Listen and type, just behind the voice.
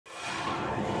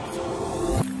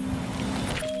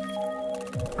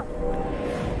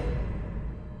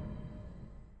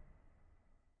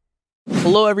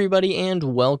Hello everybody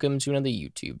and welcome to another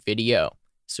YouTube video.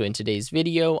 So in today's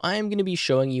video, I am going to be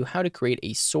showing you how to create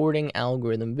a sorting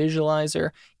algorithm visualizer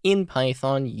in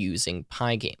Python using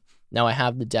Pygame. Now I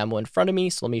have the demo in front of me,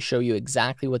 so let me show you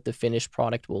exactly what the finished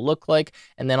product will look like,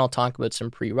 and then I'll talk about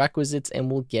some prerequisites and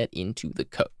we'll get into the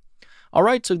code. All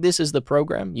right, so this is the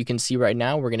program. You can see right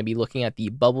now we're going to be looking at the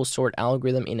bubble sort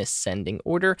algorithm in ascending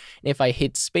order. And if I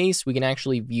hit space, we can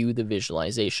actually view the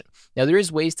visualization. Now there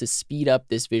is ways to speed up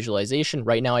this visualization.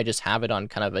 Right now I just have it on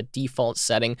kind of a default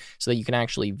setting so that you can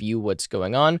actually view what's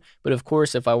going on. But of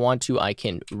course, if I want to, I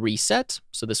can reset.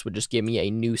 So this would just give me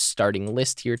a new starting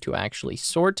list here to actually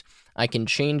sort. I can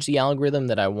change the algorithm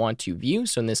that I want to view.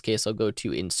 So in this case, I'll go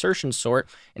to insertion sort,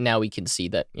 and now we can see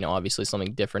that, obviously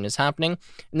something different is happening.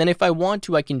 And then if I want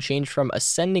to, I can change from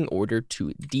ascending order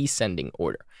to descending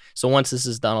order. So once this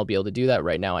is done, I'll be able to do that.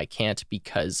 Right now I can't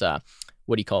because,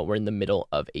 we're in the middle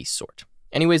of a sort.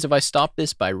 Anyways, if I stop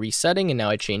this by resetting, and now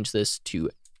I change this to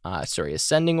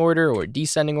ascending order or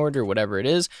descending order, whatever it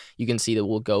is, you can see that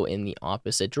we'll go in the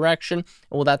opposite direction.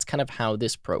 Well, that's kind of how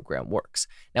this program works.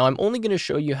 Now, I'm only going to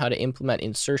show you how to implement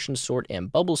insertion sort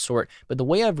and bubble sort, but the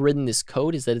way I've written this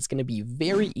code is that it's going to be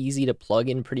very easy to plug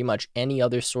in pretty much any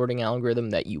other sorting algorithm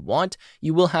that you want.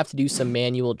 You will have to do some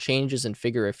manual changes and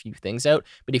figure a few things out,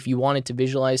 but if you wanted to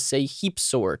visualize, say, heap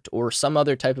sort or some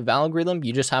other type of algorithm,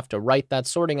 you just have to write that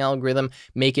sorting algorithm,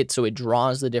 make it so it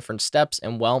draws the different steps,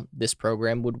 and well, this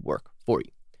program would work for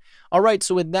you. All right,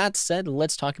 so with that said,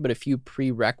 let's talk about a few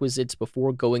prerequisites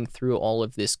before going through all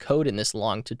of this code in this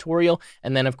long tutorial,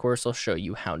 and then of course I'll show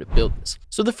you how to build this.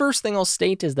 So the first thing I'll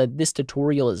state is that this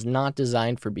tutorial is not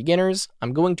designed for beginners.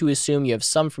 I'm going to assume you have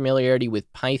some familiarity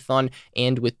with Python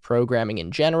and with programming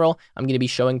in general. I'm going to be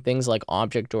showing things like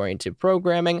object-oriented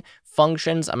programming,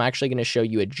 functions. I'm actually going to show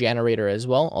you a generator as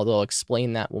well, although I'll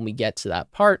explain that when we get to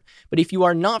that part. But if you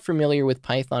are not familiar with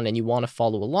Python and you want to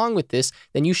follow along with this,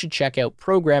 then you should check out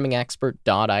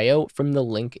programmingexpert.io from the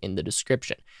link in the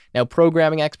description. Now,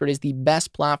 Programming Expert is the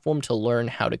best platform to learn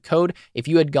how to code. If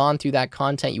you had gone through that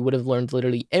content, you would have learned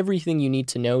literally everything you need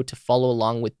to know to follow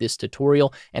along with this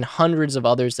tutorial and hundreds of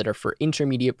others that are for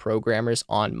intermediate programmers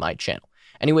on my channel.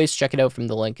 Anyways, check it out from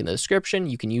the link in the description.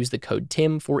 You can use the code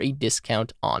TIM for a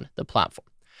discount on the platform.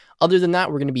 Other than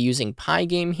that, we're going to be using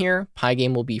Pygame here.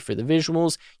 Pygame will be for the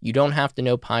visuals. You don't have to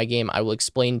know Pygame. I will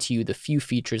explain to you the few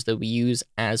features that we use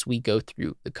as we go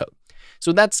through the code. So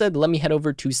with that said, let me head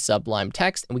over to Sublime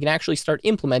Text and we can actually start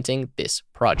implementing this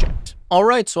project. All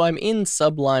right, so I'm in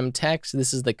Sublime Text.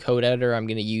 This is the code editor I'm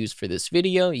going to use for this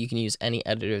video. You can use any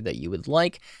editor that you would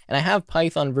like. And I have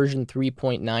Python version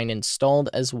 3.9 installed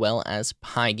as well as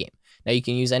Pygame. Now you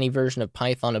can use any version of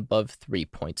Python above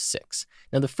 3.6.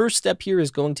 Now the first step here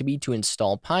is going to be to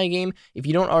install Pygame. If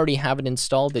you don't already have it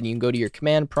installed, then you can go to your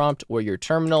command prompt or your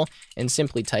terminal and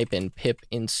simply type in pip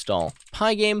install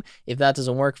Pygame. If that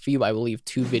doesn't work for you, I will leave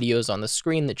two videos on the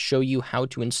screen that show you how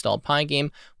to install Pygame,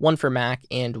 one for Mac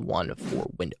and one for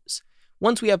Windows.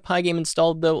 Once we have Pygame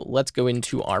installed though, let's go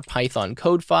into our Python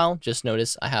code file. Just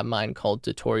notice I have mine called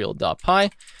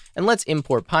tutorial.py. And let's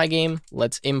import Pygame.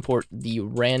 Let's import the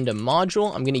random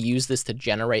module. I'm going to use this to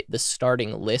generate the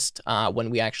starting list when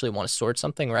we actually want to sort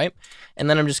something, right? And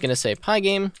then I'm just going to say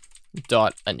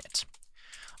pygame.init.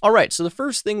 All right, so the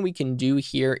first thing we can do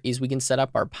here is we can set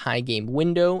up our Pygame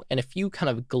window and a few kind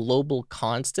of global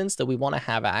constants that we want to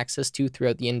have access to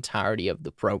throughout the entirety of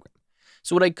the program.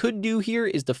 So what I could do here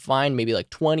is define maybe like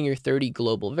 20 or 30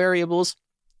 global variables,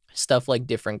 stuff like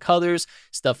different colors,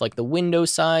 stuff like the window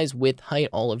size, width, height,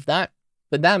 all of that.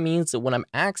 But that means that when I'm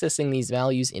accessing these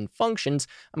values in functions,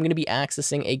 I'm going to be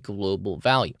accessing a global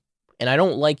value. And I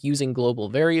don't like using global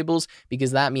variables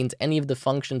because that means any of the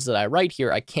functions that I write here,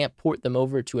 I can't port them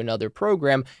over to another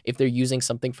program if they're using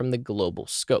something from the global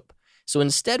scope. So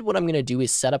instead, what I'm going to do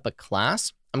is set up a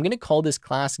class. I'm going to call this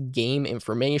class game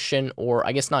information, or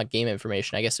I guess not game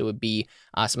information. I guess it would be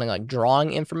something like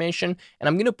drawing information. And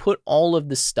I'm going to put all of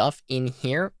the stuff in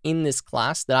here in this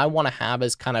class that I want to have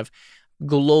as kind of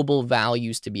global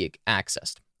values to be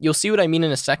accessed. You'll see what I mean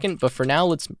in a second, but for now,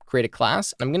 let's create a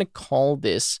class. I'm going to call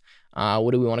this,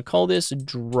 what do we want to call this?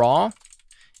 Draw,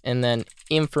 and then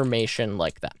information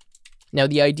like that. Now,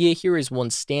 the idea here is we'll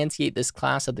instantiate this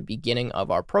class at the beginning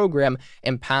of our program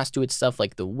and pass to it stuff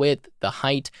like the width, the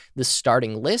height, the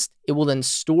starting list. It will then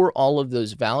store all of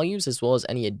those values as well as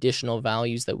any additional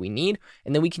values that we need.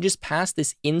 And then we can just pass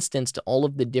this instance to all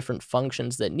of the different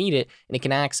functions that need it, and it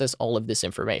can access all of this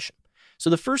information. So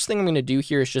the first thing I'm going to do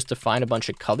here is just define a bunch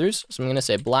of colors. So I'm going to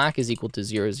say black is equal to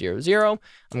 0, 0, 0.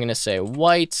 I'm going to say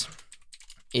white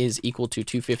is equal to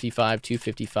 255,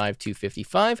 255,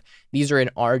 255. These are in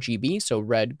RGB, so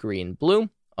red, green, blue.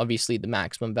 Obviously, the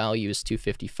maximum value is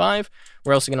 255.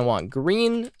 We're also going to want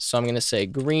green. So I'm going to say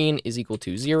green is equal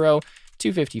to 0,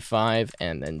 255,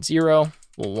 and then 0.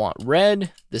 We'll want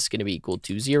red. This is going to be equal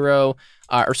to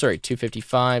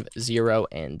 255, 0,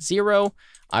 and 0.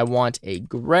 I want a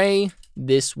gray.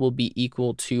 This will be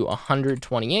equal to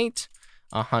 128,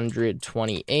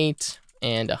 128,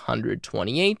 and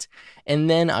 128. And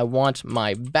then I want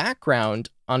my background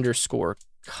underscore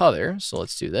color. So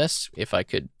let's do this. If I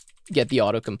could get the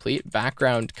autocomplete,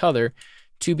 background color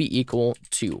to be equal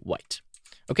to white.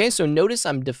 Okay, so notice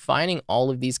I'm defining all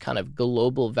of these kind of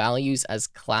global values as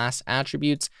class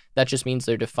attributes. That just means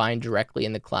they're defined directly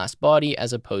in the class body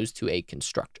as opposed to a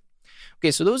constructor.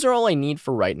 Okay, so those are all I need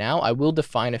for right now. I will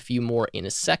define a few more in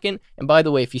a second. And by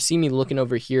the way, if you see me looking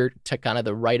over here to kind of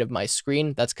the right of my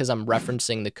screen, that's because I'm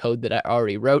referencing the code that I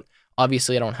already wrote.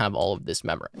 Obviously, I don't have all of this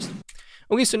memorized.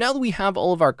 Okay, so now that we have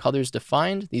all of our colors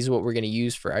defined, these are what we're going to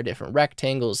use for our different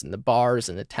rectangles and the bars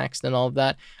and the text and all of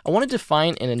that. I want to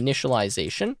define an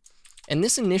initialization. And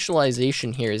this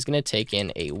initialization here is going to take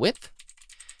in a width,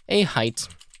 a height,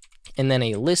 and then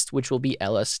a list, which will be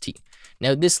LST.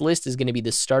 Now, this list is going to be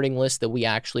the starting list that we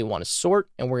actually want to sort,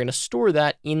 and we're going to store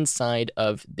that inside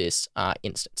of this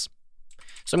instance.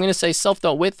 So I'm going to say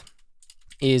self.width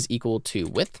is equal to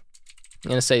width. I'm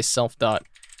going to say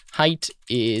self.height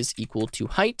is equal to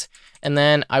height. And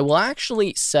then I will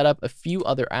actually set up a few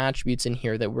other attributes in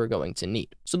here that we're going to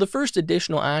need. So the first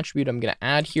additional attribute I'm going to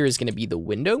add here is going to be the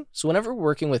window. So whenever we're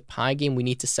working with Pygame, we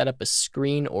need to set up a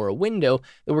screen or a window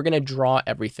that we're going to draw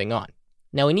everything on.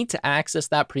 Now we need to access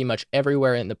that pretty much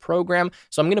everywhere in the program.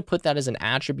 So I'm going to put that as an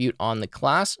attribute on the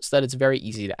class so that it's very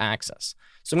easy to access.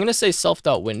 So I'm going to say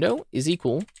self.window is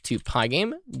equal to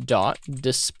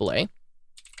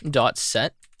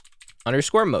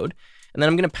pygame.display.set_mode. And then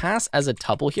I'm going to pass as a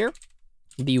tuple here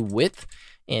the width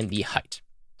and the height.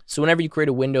 So whenever you create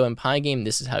a window in Pygame,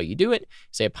 this is how you do it.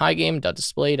 Say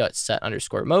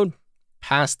pygame.display.set_mode.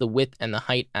 Pass the width and the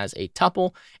height as a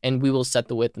tuple, and we will set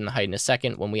the width and the height in a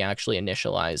second when we actually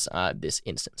initialize this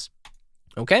instance.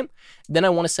 Okay, then I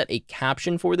want to set a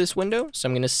caption for this window. So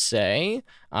I'm going to say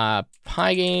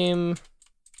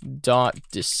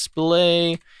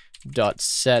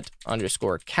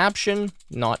pygame.display.set_caption,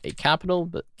 not a capital,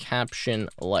 but caption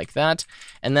like that.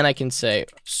 And then I can say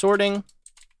sorting,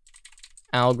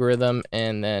 algorithm,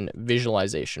 and then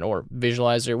visualization or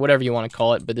visualizer, whatever you want to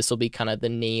call it, but this will be kind of the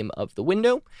name of the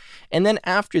window. And then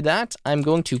after that, I'm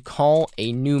going to call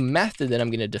a new method that I'm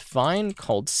going to define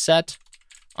called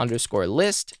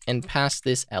set_list and pass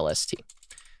this LST.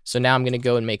 So now I'm going to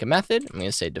go and make a method. I'm going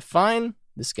to say define.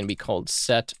 This is going to be called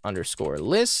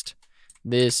set_list.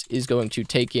 This is going to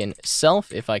take in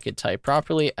self, if I could type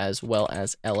properly, as well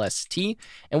as LST.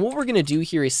 And what we're going to do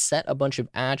here is set a bunch of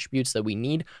attributes that we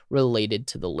need related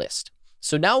to the list.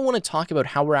 So now I want to talk about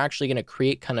how we're actually going to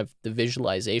create kind of the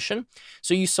visualization.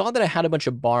 So you saw that I had a bunch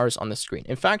of bars on the screen.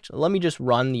 In fact, let me just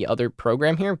run the other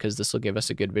program here because this will give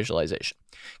us a good visualization.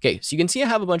 Okay, so you can see I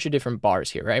have a bunch of different bars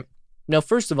here, right? Now,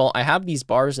 first of all, I have these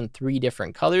bars in 3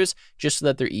 different colors just so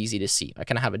that they're easy to see. I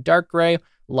kind of have a dark gray,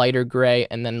 lighter gray,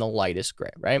 and then the lightest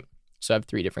gray, right? So I have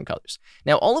 3 different colors.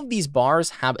 Now, all of these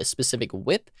bars have a specific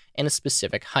width and a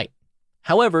specific height.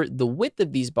 However, the width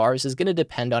of these bars is going to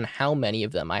depend on how many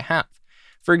of them I have.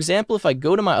 For example, if I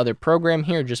go to my other program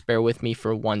here, just bear with me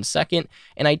for 1 second,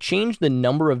 and I change the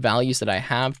number of values that I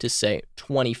have to say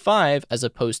 25 as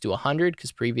opposed to 100,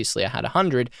 because previously I had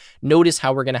 100, notice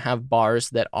how we're going to have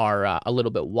bars that are a little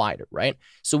bit wider, right?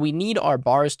 So we need our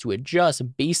bars to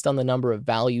adjust based on the number of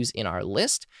values in our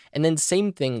list, and then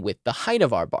same thing with the height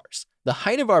of our bars. The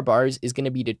height of our bars is going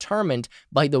to be determined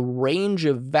by the range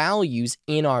of values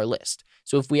in our list.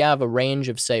 So if we have a range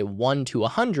of, say, 1 to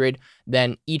 100,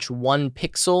 then each 1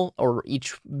 pixel or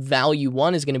each value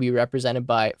 1 is going to be represented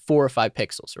by 4 or 5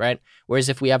 pixels, right? Whereas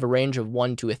if we have a range of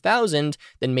 1 to 1,000,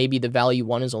 then maybe the value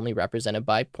 1 is only represented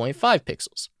by 0.5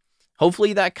 pixels.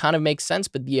 Hopefully that kind of makes sense,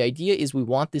 but the idea is we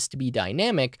want this to be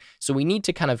dynamic, so we need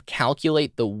to kind of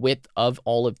calculate the width of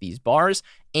all of these bars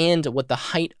and what the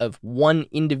height of one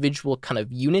individual kind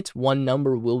of unit, one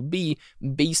number will be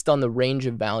based on the range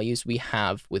of values we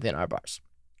have within our bars.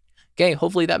 Okay,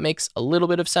 hopefully that makes a little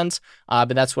bit of sense, but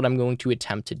that's what I'm going to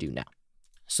attempt to do now.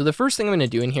 So the first thing I'm going to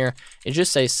do in here is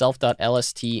just say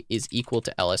self.lst is equal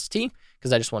to lst,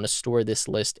 because I just want to store this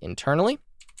list internally.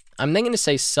 I'm then going to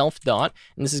say self dot,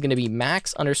 and this is going to be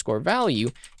max underscore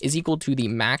value is equal to the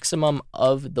maximum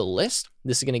of the list.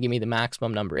 This is going to give me the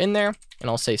maximum number in there. And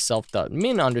I'll say self dot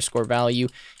min underscore value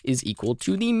is equal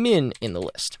to the min in the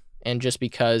list. And just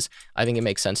because I think it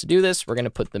makes sense to do this, we're going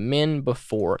to put the min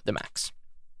before the max.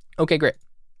 Okay, great.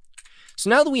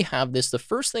 So now that we have this, the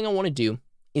first thing I want to do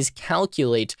is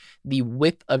calculate the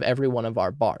width of every one of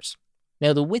our bars.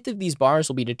 Now, the width of these bars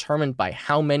will be determined by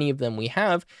how many of them we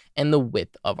have and the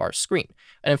width of our screen.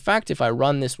 And in fact, if I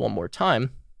run this one more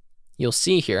time, you'll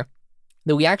see here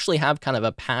that we actually have kind of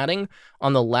a padding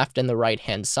on the left and the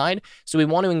right-hand side. So we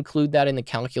want to include that in the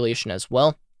calculation as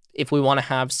well. If we want to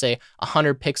have, say,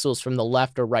 100 pixels from the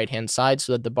left or right-hand side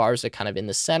so that the bars are kind of in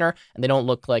the center and they don't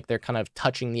look like they're kind of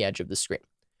touching the edge of the screen.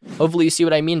 Hopefully you see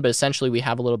what I mean, but essentially we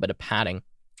have a little bit of padding,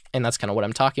 and that's kind of what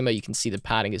I'm talking about. You can see the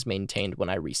padding is maintained when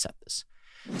I reset this.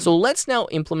 So let's now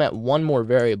implement one more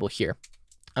variable here.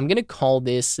 I'm going to call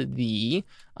this the,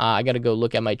 I got to go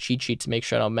look at my cheat sheet to make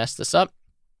sure I don't mess this up.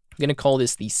 I'm going to call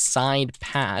this the side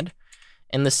pad,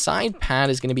 and the side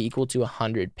pad is going to be equal to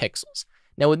 100 pixels.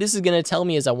 Now what this is going to tell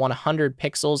me is I want 100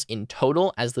 pixels in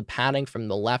total as the padding from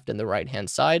the left and the right-hand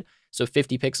side. So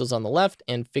 50 pixels on the left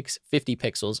and 50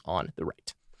 pixels on the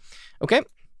right. Okay,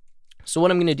 so what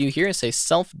I'm going to do here is say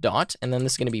self dot, and then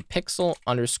this is going to be pixel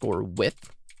underscore width.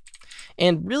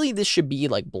 And really this should be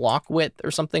like block width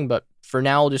or something, but for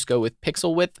now I'll just go with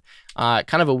pixel width.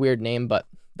 Kind of a weird name, but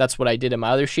that's what I did in my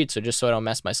other sheet. So just so I don't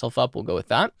mess myself up, we'll go with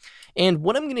that. And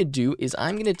what I'm going to do is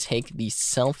I'm going to take the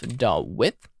self dot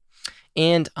width,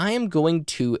 and I am going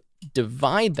to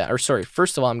divide that, or sorry,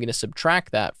 first of all, I'm going to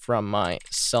subtract that from my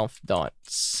self dot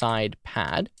side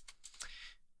pad.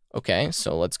 Okay,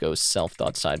 so let's go self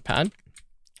dot side pad.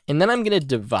 And then I'm going to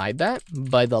divide that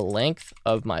by the length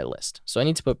of my list. So I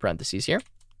need to put parentheses here,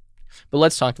 but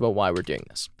let's talk about why we're doing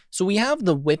this. So we have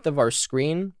the width of our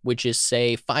screen, which is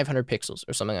say 500 pixels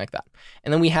or something like that.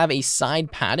 And then we have a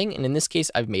side padding, and in this case,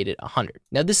 I've made it 100.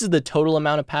 Now this is the total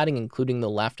amount of padding, including the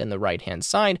left and the right-hand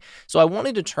side. So I want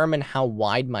to determine how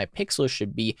wide my pixels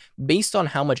should be based on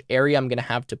how much area I'm going to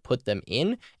have to put them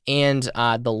in and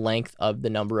the length of the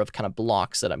number of kind of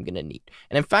blocks that I'm going to need.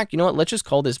 And in fact, you know what? Let's just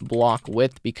call this block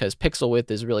width because pixel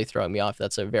width is really throwing me off.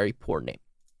 That's a very poor name.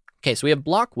 Okay, so we have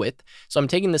block width. So I'm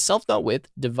taking the self.width,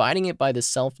 dividing it by the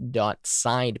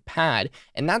self.side pad,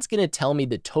 and that's going to tell me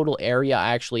the total area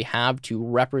I actually have to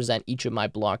represent each of my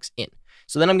blocks in.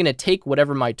 So then I'm going to take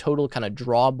whatever my total kind of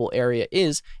drawable area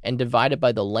is and divide it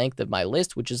by the length of my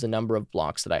list, which is the number of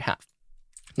blocks that I have.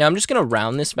 Now I'm just going to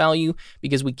round this value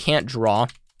because we can't draw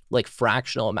like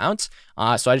fractional amounts.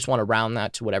 So I just want to round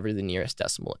that to whatever the nearest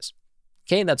decimal is.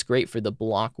 Okay, that's great for the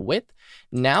block width.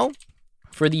 Now,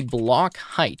 for the block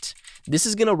height, this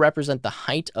is going to represent the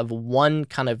height of one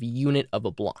kind of unit of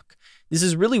a block. This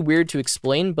is really weird to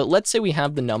explain, but let's say we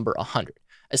have the number 100.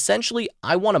 Essentially,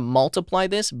 I want to multiply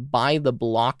this by the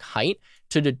block height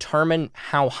to determine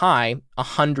how high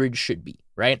 100 should be,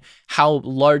 right? How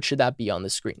large should that be on the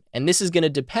screen? And this is going to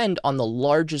depend on the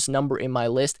largest number in my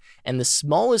list and the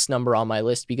smallest number on my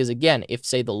list, because again, if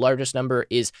say the largest number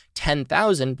is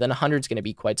 10,000, then 100 is going to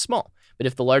be quite small. But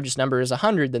if the largest number is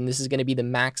 100, then this is going to be the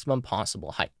maximum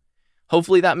possible height.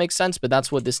 Hopefully that makes sense, but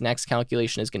that's what this next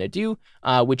calculation is going to do,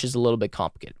 which is a little bit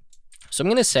complicated. So I'm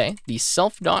going to say the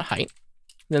self.height,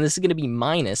 then this is going to be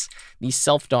minus the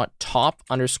self.top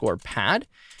underscore pad.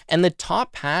 And the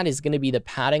top pad is going to be the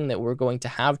padding that we're going to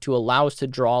have to allow us to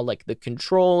draw like the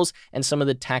controls and some of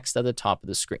the text at the top of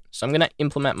the screen. So I'm going to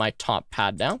implement my top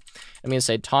pad now. I'm going to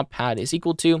say top pad is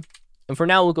equal to, and for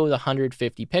now we'll go with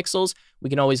 150 pixels. We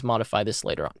can always modify this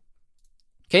later on.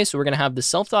 Okay, so we're going to have the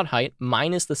self.height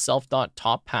minus the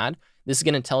self.top pad. This is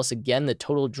going to tell us again the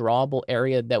total drawable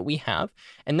area that we have.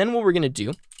 And then what we're going to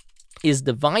do is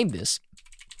divide this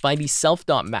by the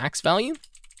self.max value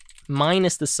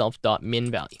minus the self.min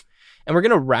value. And we're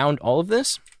going to round all of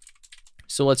this.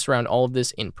 So let's round all of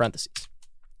this in parentheses.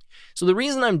 So the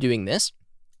reason I'm doing this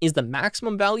is the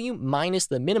maximum value minus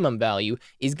the minimum value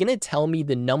is going to tell me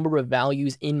the number of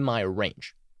values in my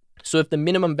range. So if the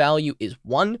minimum value is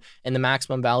 1 and the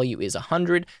maximum value is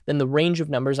 100, then the range of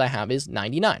numbers I have is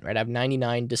 99, right? I have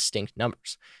 99 distinct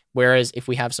numbers. Whereas if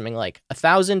we have something like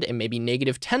 1,000 and maybe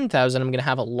negative 10,000, I'm going to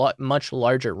have a much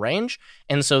larger range.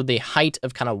 And so the height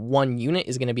of kind of one unit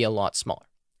is going to be a lot smaller.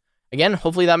 Again,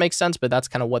 hopefully that makes sense, but that's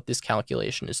kind of what this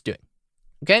calculation is doing.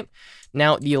 Okay,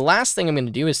 now the last thing I'm going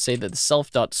to do is say that the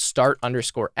self.start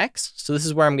underscore x. So this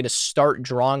is where I'm going to start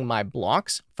drawing my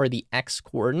blocks for the x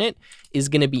coordinate is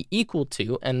going to be equal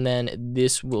to, and then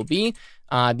this will be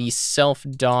the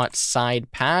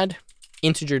self.side pad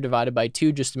integer divided by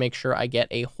 2 just to make sure I get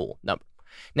a whole number.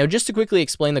 Now, just to quickly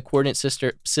explain the coordinate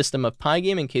system of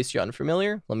Pygame in case you're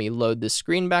unfamiliar, let me load this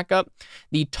screen back up.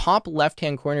 The top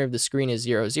left-hand corner of the screen is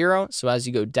 0, 0. So as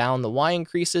you go down, the y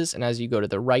increases, and as you go to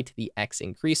the right, the x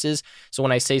increases. So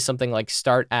when I say something like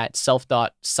start at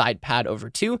self.sidepad over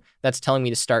 2, that's telling me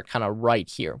to start kind of right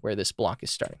here where this block is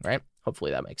starting, right?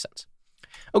 Hopefully that makes sense.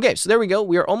 Okay, so there we go.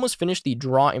 We are almost finished the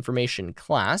DrawInformation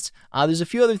class. There's a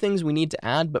few other things we need to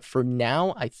add, but for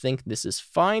now, I think this is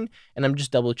fine. And I'm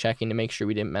just double checking to make sure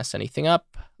we didn't mess anything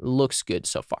up. Looks good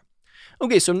so far.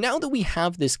 Okay, so now that we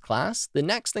have this class, the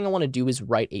next thing I want to do is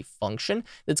write a function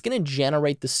that's going to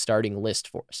generate the starting list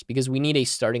for us, because we need a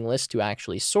starting list to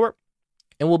actually sort.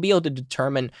 And we'll be able to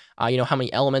determine, how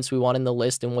many elements we want in the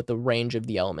list and what the range of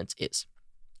the elements is.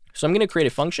 So I'm going to create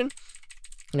a function.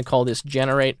 I'm going to call this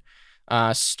generate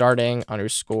starting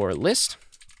underscore list.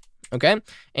 Okay,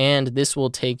 and this will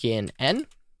take in n,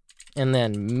 and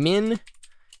then min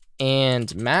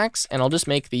and max, and I'll just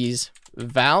make these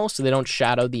val so they don't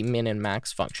shadow the min and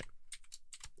max function.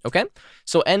 Okay,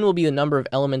 so n will be the number of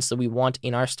elements that we want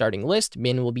in our starting list,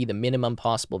 min will be the minimum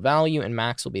possible value, and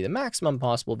max will be the maximum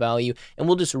possible value, and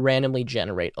we'll just randomly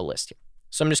generate a list here.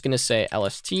 So I'm just going to say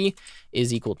lst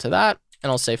is equal to that, and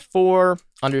I'll say for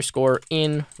underscore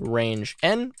in range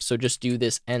n, so just do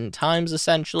this n times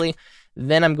essentially.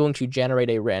 Then I'm going to generate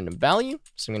a random value,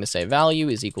 so I'm going to say value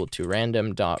is equal to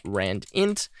random.randint,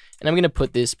 and I'm going to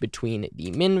put this between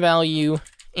the min value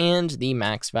and the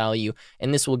max value,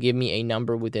 and this will give me a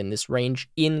number within this range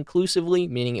inclusively,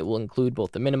 meaning it will include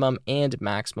both the minimum and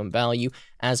maximum value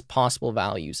as possible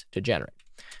values to generate.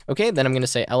 Okay, then I'm going to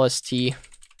say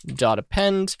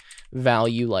lst.append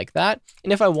value like that,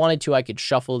 and if I wanted to, I could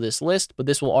shuffle this list, but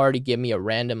this will already give me a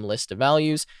random list of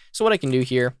values. So what I can do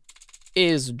here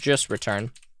is just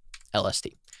return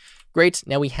lst. Great,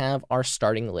 now we have our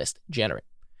starting list generated.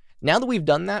 Now that we've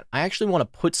done that, I actually want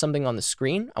to put something on the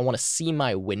screen. I want to see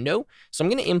my window. So I'm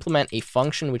going to implement a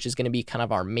function, which is going to be kind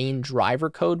of our main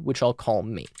driver code, which I'll call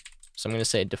main. So I'm going to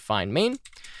say define main.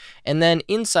 And then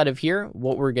inside of here,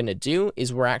 what we're going to do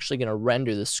is we're actually going to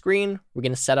render the screen. We're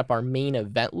going to set up our main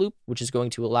event loop, which is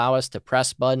going to allow us to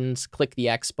press buttons, click the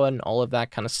X button, all of that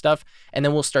kind of stuff. And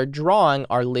then we'll start drawing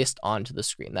our list onto the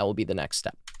screen. That will be the next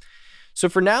step. So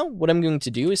for now, what I'm going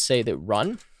to do is say that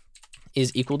run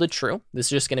is equal to true. This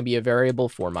is just going to be a variable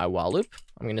for my while loop.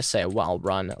 I'm going to say while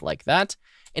run like that.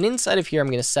 And inside of here, I'm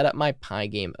going to set up my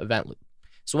Pygame event loop.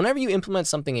 So whenever you implement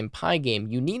something in Pygame,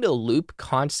 you need a loop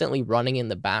constantly running in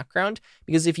the background,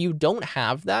 because if you don't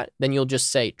have that, then you'll just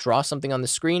say draw something on the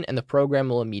screen and the program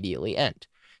will immediately end.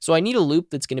 So I need a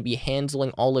loop that's going to be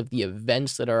handling all of the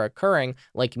events that are occurring,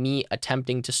 like me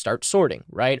attempting to start sorting,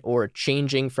 right? Or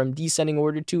changing from descending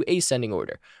order to ascending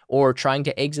order, or trying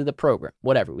to exit the program,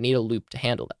 whatever. We need a loop to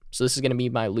handle that. So this is going to be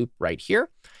my loop right here.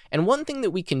 And one thing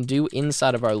that we can do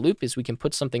inside of our loop is we can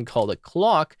put something called a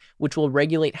clock, which will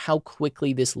regulate how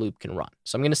quickly this loop can run.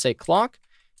 So I'm going to say clock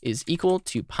is equal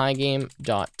to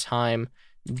pygame.time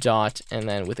and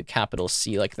then with a capital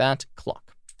C like that,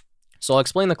 clock. So I'll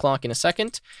explain the clock in a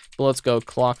second, but let's go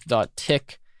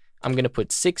clock.tick. I'm going to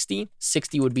put 60.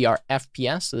 60 would be our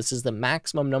FPS. So this is the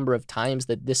maximum number of times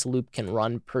that this loop can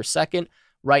run per second.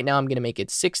 Right now, I'm going to make it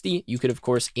 60. You could, of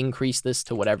course, increase this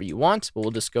to whatever you want, but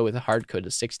we'll just go with a hard code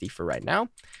of 60 for right now.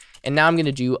 And now I'm going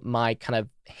to do my kind of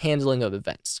handling of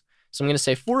events. So I'm going to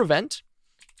say for event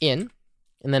in,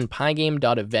 and then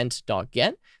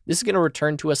pygame.event.get. This is going to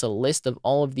return to us a list of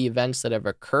all of the events that have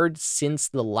occurred since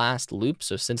the last loop.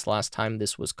 So since the last time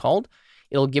this was called,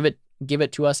 it'll give it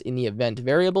to us in the event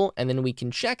variable, and then we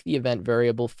can check the event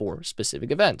variable for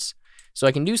specific events. So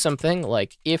I can do something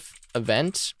like if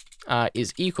event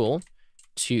is equal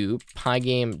to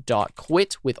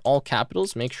pygame.quit with all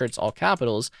capitals, make sure it's all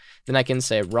capitals, then I can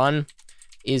say run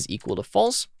is equal to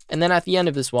false. And then at the end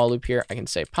of this while loop here, I can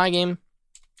say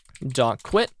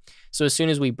pygame.quit. So as soon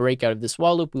as we break out of this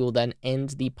while loop, we will then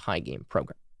end the Pygame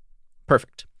program.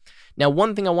 Perfect. Now,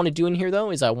 one thing I want to do in here,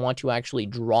 though, is I want to actually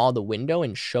draw the window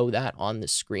and show that on the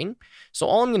screen. So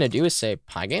all I'm going to do is say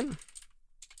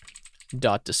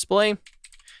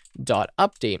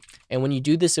pygame.display.update. And when you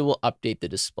do this, it will update the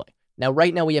display. Now,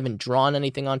 right now, we haven't drawn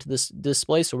anything onto this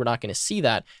display, so we're not going to see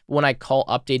that. But when I call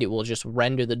update, it will just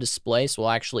render the display, so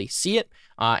we'll actually see it,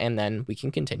 and then we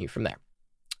can continue from there.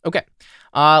 Okay,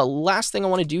 last thing I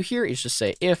want to do here is just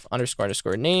say if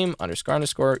 __name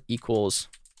 __ equals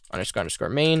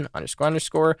 __ main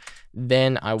 __,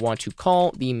 then I want to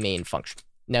call the main function.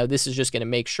 Now, this is just going to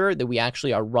make sure that we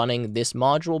actually are running this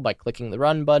module by clicking the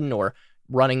run button or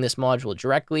running this module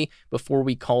directly before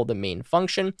we call the main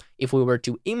function. If we were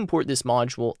to import this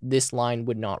module, this line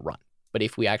would not run. But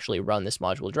if we actually run this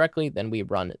module directly, then we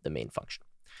run the main function.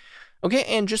 Okay,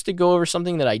 and just to go over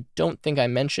something that I don't think I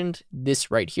mentioned, this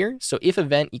right here. So if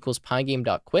event equals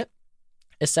pygame.quit,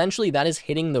 essentially that is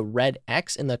hitting the red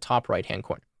X in the top right-hand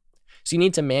corner. So you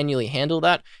need to manually handle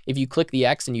that. If you click the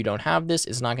X and you don't have this,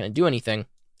 it's not going to do anything.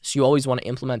 So you always want to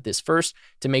implement this first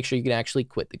to make sure you can actually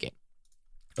quit the game.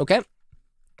 Okay,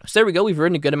 So there we go. We've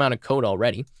written a good amount of code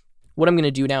already. What I'm going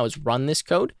to do now is run this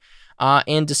code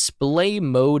and display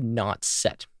mode not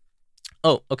set.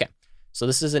 Oh, okay. So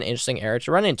this is an interesting error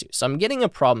to run into. So I'm getting a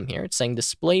problem here. It's saying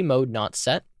display mode not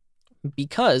set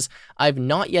because I've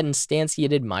not yet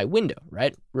instantiated my window,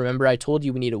 right? Remember, I told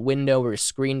you we need a window or a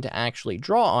screen to actually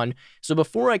draw on. So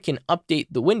before I can update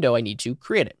the window, I need to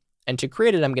create it. And to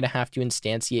create it, I'm going to have to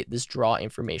instantiate this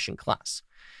DrawInformation class.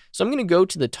 So I'm going to go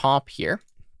to the top here,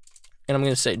 and I'm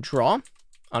going to say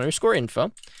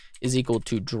draw_info is equal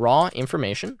to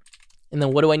DrawInformation. And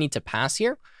then what do I need to pass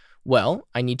here? Well,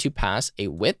 I need to pass a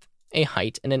width, a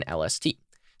height, and an LST.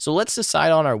 So let's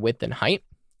decide on our width and height.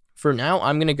 For now,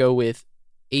 I'm going to go with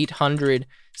 800,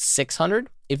 600.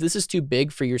 If this is too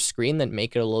big for your screen, then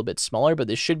make it a little bit smaller, but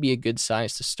this should be a good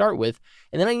size to start with.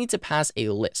 And then I need to pass a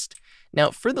list. Now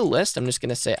for the list, I'm just going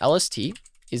to say LST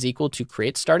is equal to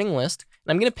create starting list,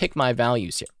 and I'm going to pick my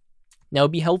values here. Now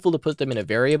it'd be helpful to put them in a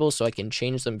variable so I can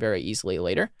change them very easily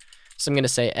later. So I'm going to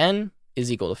say n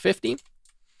is equal to 50.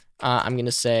 I'm going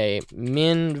to say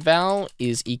min val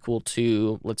is equal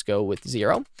to, let's go with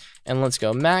 0. And let's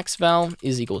go max val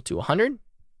is equal to 100.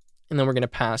 And then we're going to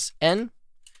pass n,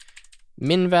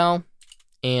 min val,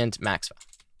 and max val.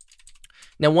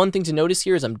 Now, one thing to notice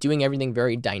here is I'm doing everything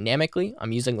very dynamically.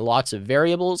 I'm using lots of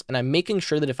variables, and I'm making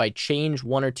sure that if I change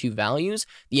 1 or 2 values,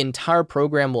 the entire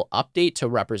program will update to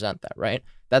represent that, right?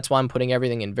 That's why I'm putting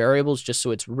everything in variables, just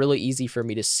so it's really easy for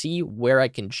me to see where I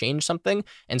can change something.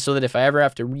 And so that if I ever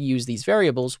have to reuse these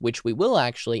variables, which we will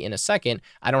actually in a second,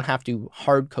 I don't have to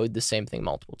hard code the same thing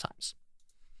multiple times.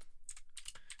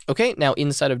 Okay, now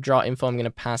inside of DrawInfo, I'm going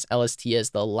to pass LST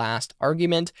as the last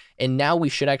argument. And now we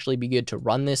should actually be good to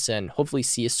run this and hopefully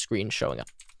see a screen showing up.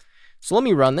 So let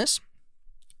me run this.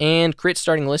 And create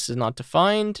starting list is not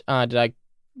defined. Did I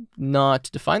not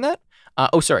define that?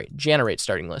 Generate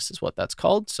starting list is what that's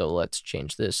called. So let's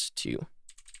change this to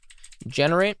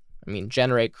generate.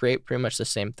 Generate, create, pretty much the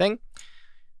same thing.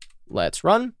 Let's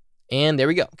run. And there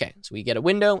we go. Okay, so we get a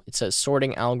window. It says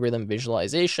sorting algorithm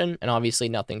visualization, and obviously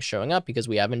nothing's showing up because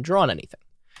we haven't drawn anything.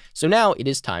 So now it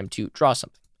is time to draw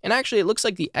something. And actually, it looks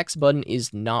like the X button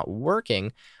is not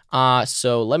working.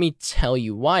 So let me tell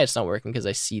you why it's not working, because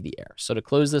I see the error. So to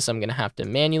close this, I'm going to have to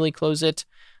manually close it.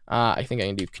 I think I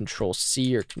can do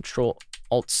Control-C or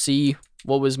Control-Alt-C.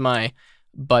 What was my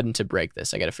button to break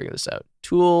this? I got to figure this out.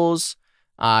 Tools,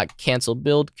 cancel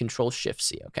build,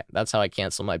 Control-Shift-C. Okay, that's how I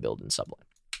cancel my build in Sublime.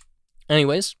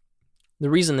 Anyways, the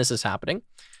reason this is happening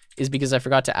is because I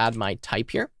forgot to add my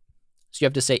type here. So you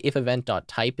have to say if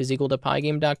event.type is equal to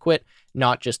pygame.quit,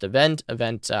 not just event.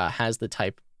 Event has the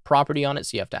type property on it,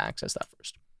 so you have to access that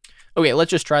first. Okay,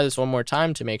 let's just try this one more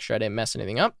time to make sure I didn't mess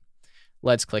anything up.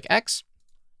 Let's click X,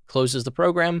 closes the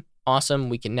program. Awesome,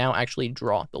 we can now actually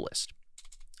draw the list.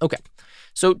 Okay,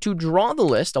 so to draw the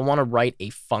list, I want to write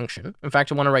a function. In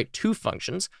fact, I want to write 2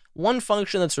 functions. One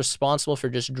function that's responsible for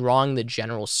just drawing the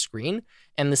general screen,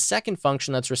 and the second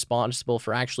function that's responsible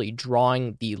for actually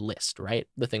drawing the list, right?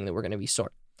 The thing that we're going to be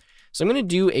sorting. So I'm going to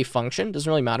do a function, doesn't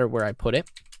really matter where I put it,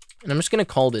 and I'm just going to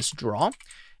call this draw.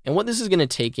 And what this is going to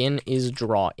take in is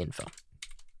DrawInfo.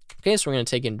 Okay, so we're going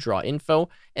to take in DrawInfo,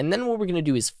 and then what we're going to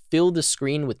do is fill the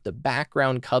screen with the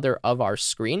background color of our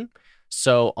screen.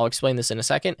 So I'll explain this in a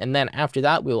second, and then after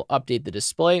that, we will update the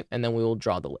display, and then we will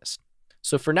draw the list.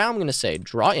 So for now, I'm going to say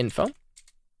DrawInfo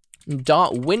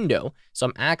dot window. So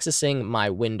I'm accessing my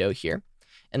window here,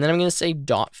 and then I'm going to say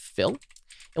dot fill.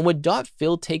 And what dot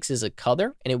fill takes is a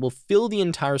color, and it will fill the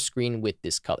entire screen with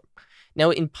this color.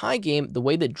 Now in Pygame, the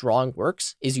way that drawing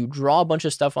works is you draw a bunch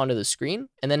of stuff onto the screen,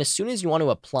 and then as soon as you want to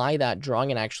apply that drawing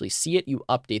and actually see it, you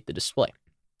update the display.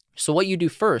 So what you do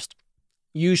first,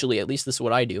 usually, at least this is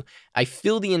what I do, I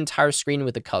fill the entire screen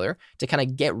with a color to kind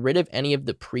of get rid of any of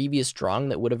the previous drawing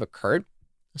that would have occurred.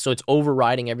 So it's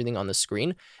overriding everything on the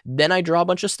screen. Then I draw a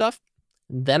bunch of stuff.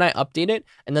 Then I update it.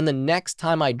 And then the next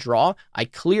time I draw, I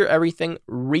clear everything,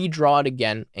 redraw it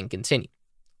again, and continue.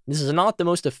 This is not the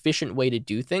most efficient way to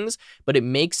do things, but it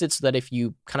makes it so that if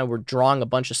you kind of were drawing a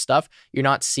bunch of stuff, you're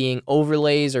not seeing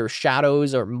overlays or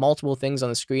shadows or multiple things on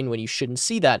the screen when you shouldn't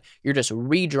see that. You're just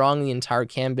redrawing the entire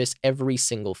canvas every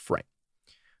single frame.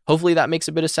 Hopefully that makes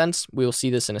a bit of sense. We will see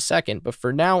this in a second, but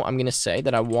for now, I'm going to say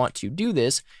that I want to do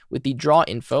this with the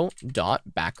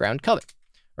DrawInfo.background color,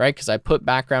 right? Because I put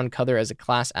background color as a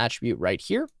class attribute right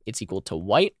here. It's equal to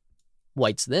white.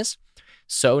 White's this.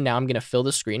 So now I'm going to fill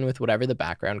the screen with whatever the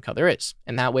background color is.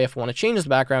 And that way, if I want to change the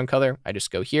background color, I just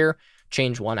go here,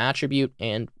 change one attribute,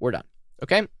 and we're done.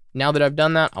 Okay, now that I've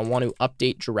done that, I want to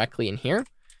update directly in here.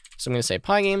 So I'm going to say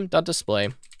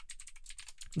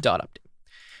pygame.display.update.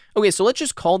 Okay, so let's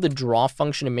just call the draw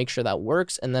function to make sure that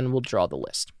works, and then we'll draw the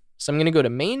list. So I'm going to go to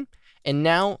main, and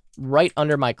now right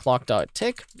under my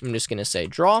clock.tick, I'm just going to say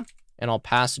draw, and I'll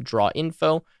pass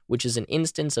DrawInfo, which is an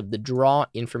instance of the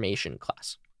DrawInformation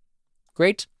class.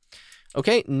 Great.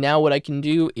 Okay, now what I can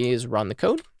do is run the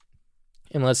code,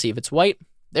 and let's see if it's white.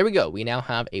 There we go. We now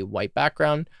have a white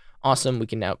background. Awesome. We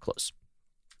can now close.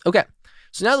 Okay,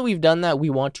 so now that we've done that, we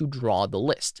want to draw the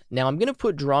list. Now I'm going to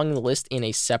put drawing the list in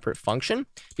a separate function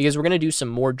because we're going to do some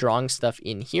more drawing stuff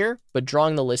in here, but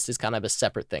drawing the list is kind of a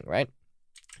separate thing, right?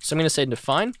 So I'm going to say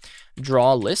define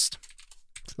draw list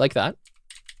like that.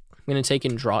 I'm going to take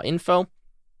in DrawInfo,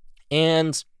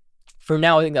 and for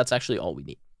now, I think that's actually all we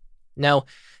need. Now,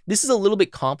 this is a little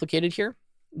bit complicated here,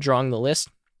 drawing the list.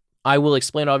 I will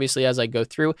explain obviously as I go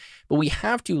through, but we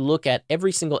have to look at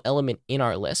every single element in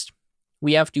our list.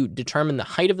 We have to determine the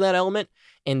height of that element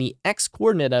and the x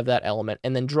coordinate of that element,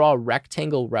 and then draw a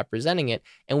rectangle representing it.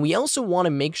 And we also want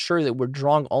to make sure that we're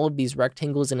drawing all of these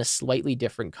rectangles in a slightly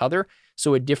different color,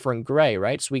 so a different gray,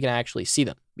 right? So we can actually see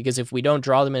them. Because if we don't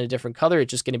draw them in a different color, it's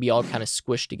just going to be all kind of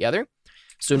squished together.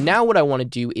 So now what I want to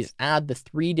do is add the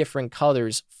 3 different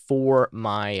colors for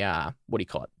my,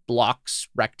 blocks,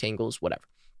 rectangles, whatever.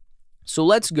 So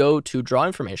let's go to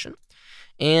DrawInformation,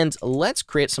 and let's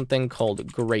create something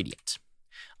called gradient.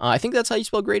 I think that's how you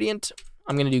spell gradient.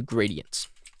 I'm going to do gradients.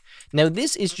 Now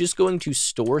this is just going to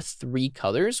store 3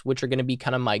 colors, which are going to be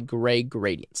kind of my gray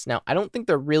gradients. Now I don't think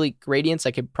they're really gradients.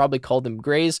 I could probably call them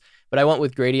grays, but I went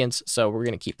with gradients, so we're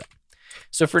going to keep them.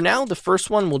 So for now, the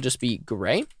first one will just be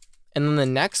gray. And then the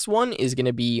next one is going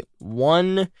to be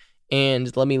 1,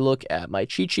 and let me look at my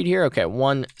cheat sheet here. Okay,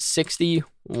 160,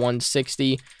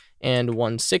 160, and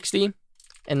 160.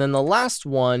 And then the last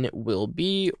one will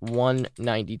be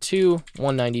 192,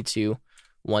 192,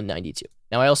 192.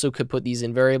 Now I also could put these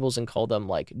in variables and call them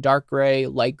like dark gray,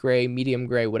 light gray, medium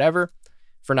gray, whatever.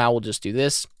 For now, we'll just do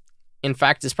this. In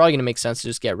fact, it's probably going to make sense to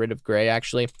just get rid of gray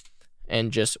actually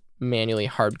and just manually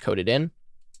hard code it in,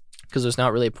 because there's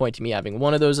not really a point to me having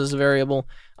one of those as a variable,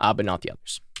 but not the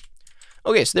others.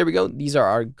 Okay, so there we go. These are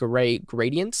our gray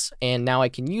gradients, and now I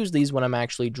can use these when I'm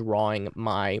actually drawing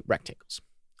my rectangles.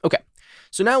 Okay,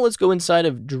 so now let's go inside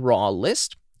of draw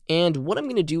list, and what I'm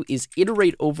going to do is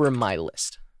iterate over my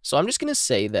list. So I'm just going to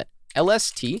say that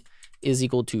lst is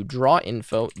equal to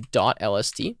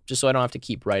drawinfo.lst, just so I don't have to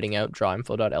keep writing out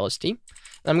drawinfo.lst. And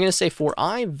I'm going to say for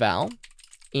I val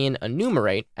in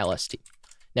enumerate lst.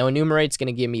 Now enumerate is going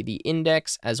to give me the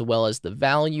index as well as the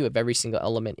value of every single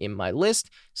element in my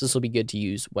list, so this will be good to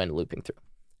use when looping through.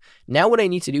 Now what I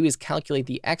need to do is calculate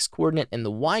the x coordinate and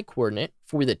the y coordinate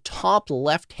for the top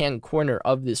left-hand corner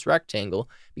of this rectangle,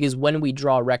 because when we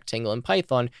draw a rectangle in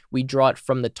Python, we draw it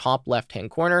from the top left-hand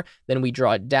corner, then we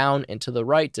draw it down and to the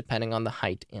right, depending on the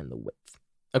height and the width.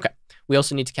 Okay, we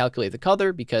also need to calculate the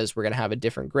color because we're going to have a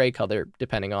different gray color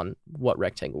depending on what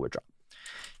rectangle we're drawing.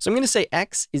 So I'm going to say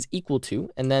x is equal to,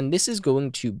 and then this is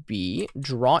going to be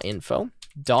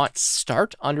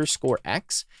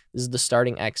drawinfo.start_x. This is the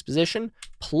starting x position,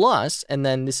 plus, and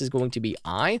then this is going to be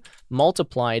I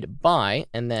multiplied by,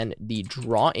 and then the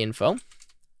drawInfo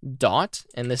dot,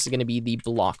 and this is going to be the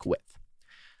block width.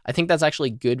 I think that's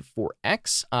actually good for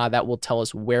x. That will tell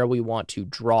us where we want to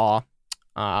draw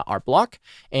our block.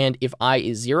 And if I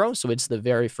is 0, so it's the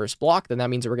very first block, then that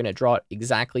means we're going to draw it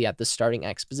exactly at the starting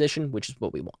x position, which is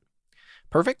what we want.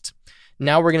 Perfect.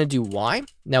 Now we're going to do y.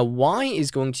 Now y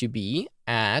is going to be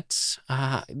at,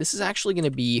 this is actually going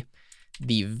to be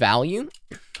the value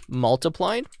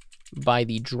multiplied by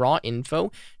the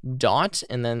drawInfo dot,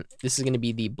 and then this is going to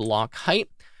be the block height.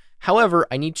 However,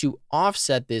 I need to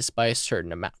offset this by a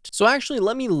certain amount. So actually,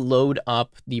 let me load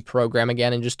up the program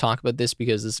again and just talk about this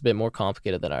because it's a bit more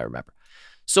complicated than I remember.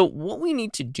 So what we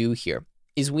need to do here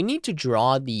is we need to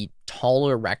draw the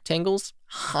taller rectangles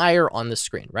higher on the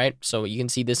screen, right? So you can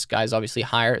see this guy's obviously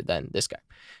higher than this guy.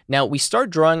 Now we start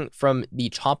drawing from the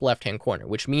top left-hand corner,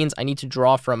 which means I need to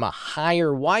draw from a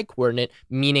higher y coordinate,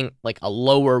 meaning like a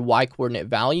lower y coordinate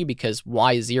value, because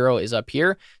y0 is up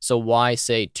here. So y,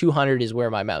 say 200 is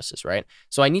where my mouse is, right?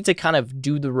 So I need to kind of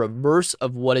do the reverse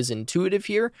of what is intuitive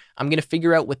here. I'm going to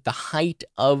figure out what the height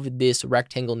of this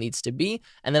rectangle needs to be,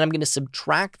 and then I'm going to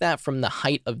subtract that from the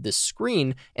height of the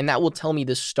screen, and that will tell me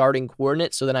the starting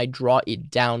coordinate, so then I draw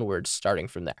it downwards starting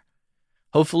from there.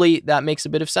 Hopefully that makes a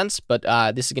bit of sense, but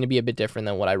this is going to be a bit different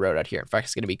than what I wrote out here. In fact,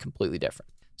 it's going to be completely different.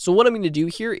 So what I'm going to do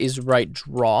here is write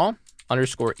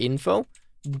draw_info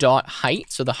dot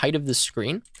height, so the height of the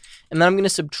screen, and then I'm going to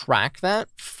subtract that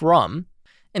from,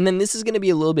 and then this is going to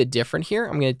be a little bit different here.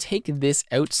 I'm going to take this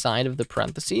outside of the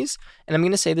parentheses, and I'm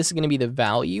going to say this is going to be the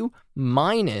value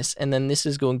minus, and then this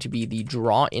is going to be the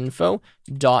drawInfo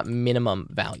dot minimum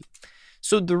value.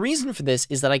 So the reason for this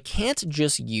is that I can't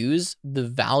just use the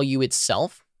value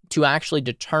itself to actually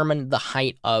determine the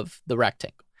height of the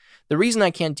rectangle. The reason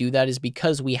I can't do that is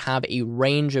because we have a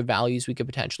range of values we could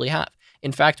potentially have.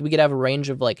 In fact, we could have a range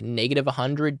of like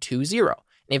 -100 to 0.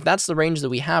 And if that's the range that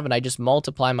we have and I just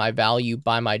multiply my value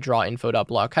by my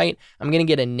DrawInfo.block height, I'm going to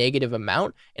get a negative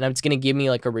amount, and it's going to give me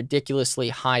like a ridiculously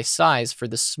high size for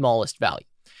the smallest value.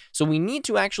 So we need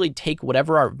to actually take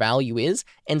whatever our value is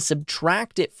and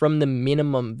subtract it from the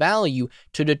minimum value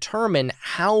to determine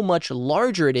how much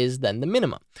larger it is than the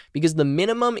minimum. Because the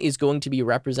minimum is going to be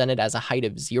represented as a height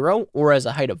of 0 or as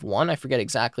a height of 1. I forget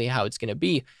exactly how it's going to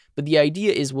be. But the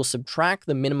idea is we'll subtract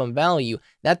the minimum value.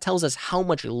 That tells us how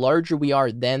much larger we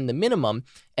are than the minimum.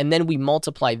 And then we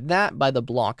multiply that by the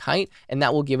block height, and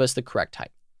that will give us the correct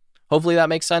height. Hopefully that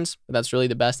makes sense. That's really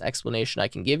the best explanation I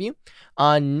can give you.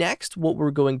 Next, what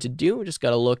we're going to do, we just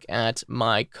got to look at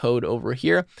my code over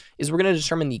here, is we're going to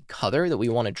determine the color that we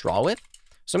want to draw with.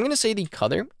 So I'm going to say the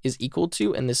color is equal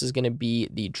to, and this is going to be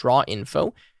the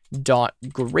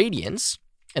DrawInfo.gradients,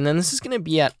 and then this is going to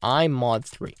be at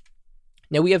imod3.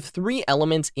 Now we have 3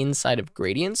 elements inside of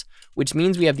gradients, which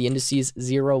means we have the indices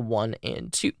 0, 1,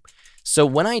 and 2. So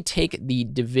when I take the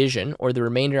division or the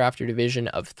remainder after division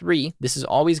of 3, this is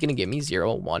always going to give me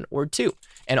 0, 1, or 2.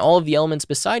 And all of the elements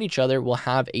beside each other will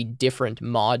have a different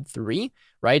mod 3,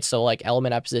 right? So like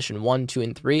element at position 1, 2,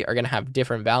 and 3 are going to have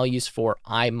different values for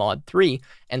I mod 3.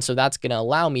 And so that's going to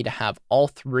allow me to have all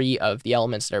 3 of the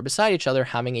elements that are beside each other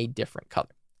having a different color.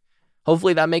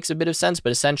 Hopefully that makes a bit of sense,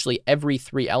 but essentially every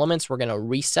 3 elements we're going to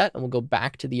reset and we'll go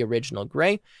back to the original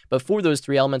gray. But for those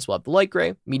 3 elements, we'll have the light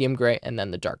gray, medium gray, and then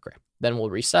the dark gray. Then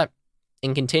we'll reset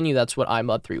and continue. That's what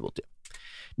imod3 will do.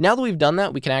 Now that we've done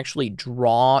that, we can actually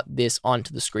draw this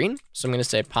onto the screen. So I'm going to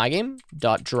say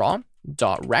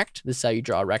pygame.draw.rect. This is how you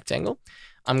draw a rectangle.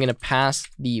 I'm going to pass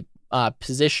the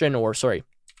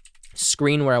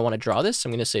screen where I want to draw this. So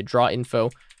I'm going to say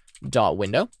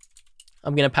DrawInfo.window.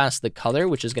 I'm going to pass the color,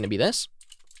 which is going to be this.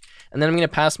 And then I'm going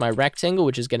to pass my rectangle,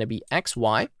 which is going to be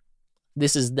XY.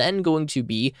 This is then going to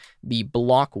be the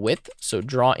block width. So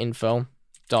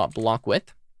DrawInfo.block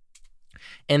width.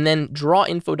 And then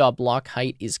DrawInfo.block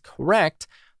height is correct,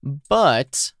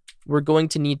 but we're going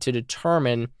to need to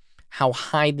determine how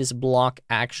high this block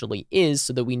actually is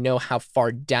so that we know how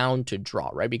far down to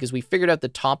draw, right? Because we figured out the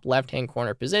top left-hand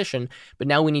corner position, but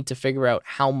now we need to figure out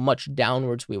how much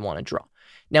downwards we want to draw.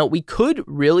 Now, we could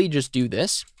really just do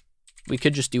this. We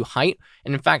could just do height.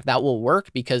 And in fact, that will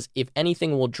work because if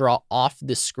anything, we'll draw off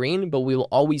the screen, but we will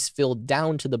always fill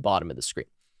down to the bottom of the screen.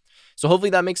 So hopefully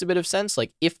that makes a bit of sense.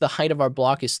 Like if the height of our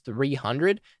block is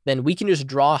 300, then we can just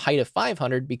draw a height of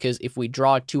 500 because if we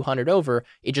draw 200 over,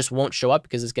 it just won't show up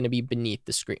because it's going to be beneath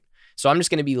the screen. So I'm just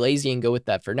going to be lazy and go with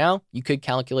that for now. You could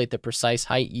calculate the precise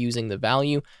height using the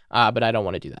value, but I don't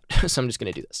want to do that. So I'm just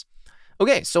going to do this.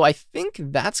 Okay, so I think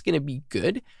that's going to be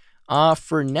good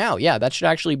for now. Yeah, that should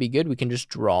actually be good. We can just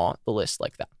draw the list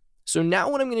like that. So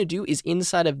now what I'm going to do is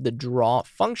inside of the draw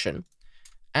function,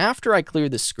 after I clear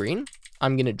the screen,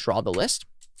 I'm going to draw the list.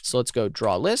 So let's go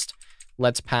draw list.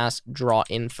 Let's pass draw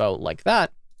info like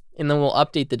that. And then we'll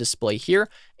update the display here.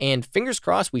 And fingers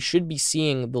crossed, we should be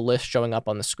seeing the list showing up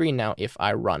on the screen now if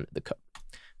I run the code.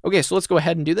 Okay, so let's go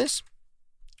ahead and do this.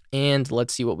 And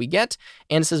let's see what we get.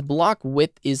 And it says block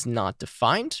width is not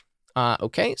defined.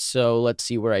 Okay, so let's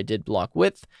see where I did block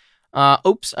width.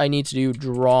 Oops, I need to do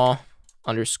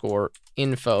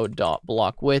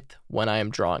draw_info.block width when I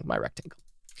am drawing my rectangle.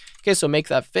 Okay, so make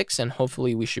that fix and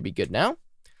hopefully we should be good now.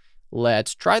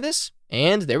 Let's try this.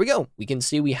 And there we go. We can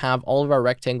see we have all of our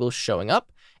rectangles showing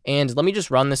up. And let me just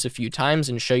run this a few times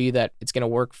and show you that it's going to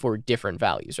work for different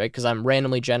values, right? Because I'm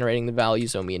randomly generating the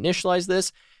values when we initialize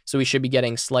this. So we should be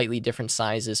getting slightly different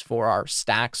sizes for our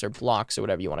stacks or blocks or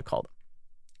whatever you want to call them.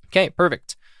 Okay,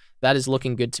 perfect. That is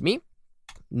looking good to me.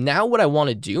 Now what I want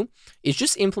to do is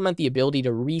just implement the ability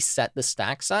to reset the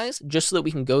stack size just so that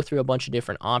we can go through a bunch of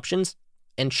different options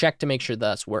and check to make sure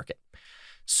that's working.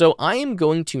 So I am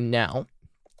going to now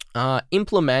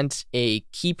implement a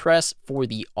key press for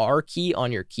the R key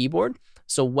on your keyboard.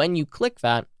 So when you click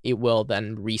that, it will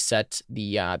then reset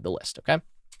the list, okay?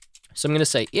 So I'm going to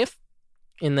say if,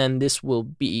 and then this will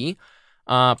be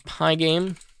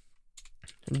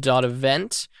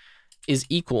pygame.event is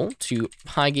equal to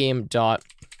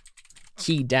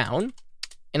pygame.keyDown.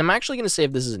 And I'm actually going to say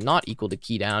if this is not equal to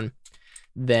keyDown,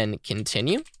 then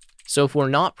continue. So if we're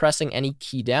not pressing any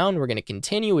key down, we're going to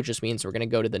continue, which just means we're going to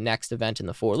go to the next event in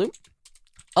the for loop.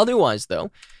 Otherwise, though,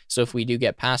 so if we do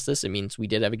get past this, it means we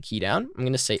did have a key down. I'm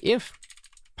going to say if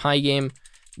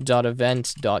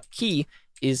pygame.event.key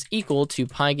is equal to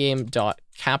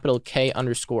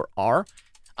pygame.K_R.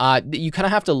 You kind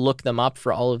of have to look them up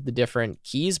for all of the different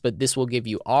keys, but this will give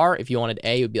you R. If you wanted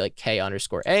A, it would be like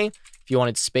K_A. If you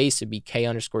wanted space, it'd be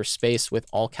K_space with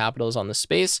all capitals on the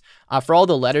space. For all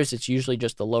the letters, it's usually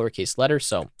just the lowercase letter.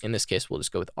 So in this case, we'll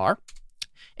just go with R.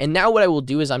 And now what I will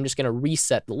do is I'm just going to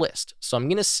reset the list. So I'm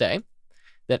going to say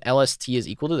that LST is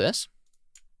equal to this.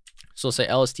 So we'll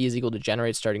say LST is equal to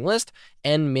generate starting list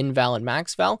and min val and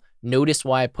max val. Notice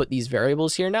why I put these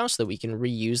variables here now so that we can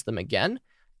reuse them again.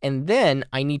 And then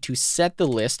I need to set the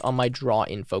list on my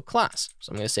DrawInfo class.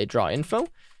 So I'm going to say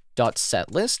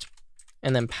DrawInfo.setList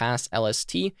and then pass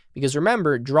LST, because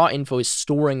remember, DrawInfo is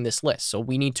storing this list. So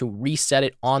we need to reset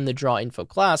it on the DrawInfo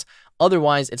class.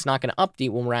 Otherwise, it's not going to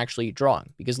update when we're actually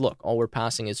drawing, because look, all we're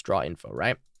passing is DrawInfo,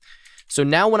 right? So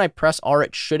now when I press R,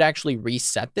 it should actually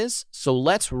reset this. So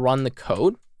let's run the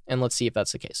code and let's see if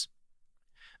that's the case.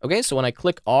 Okay, so when I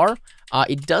click R,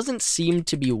 it doesn't seem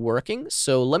to be working.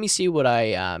 So let me see what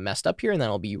I messed up here, and then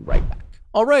I'll be right back.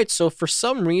 All right, so for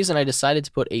some reason, I decided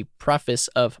to put a preface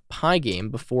of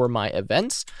Pygame before my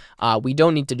events. We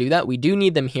don't need to do that. We do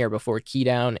need them here before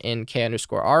keydown and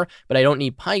K_R, but I don't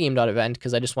need Pygame.event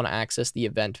because I just want to access the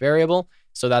event variable.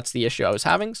 So that's the issue I was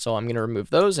having. So I'm going to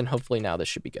remove those, and hopefully now this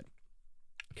should be good.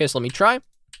 Okay, so let me try.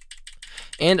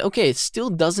 And okay, it still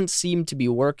doesn't seem to be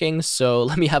working, so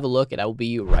let me have a look and I will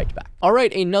be right back. All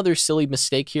right, another silly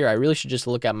mistake here. I really should just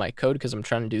look at my code because I'm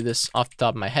trying to do this off the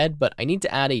top of my head, but I need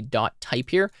to add a dot type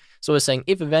here. So it's saying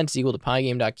if event is equal to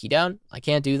pygame.keydown, I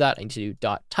can't do that. I need to do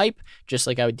dot type, just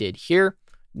like I did here.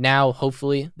 Now,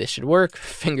 hopefully this should work.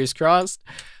 Fingers crossed.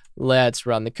 Let's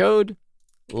run the code.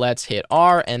 Let's hit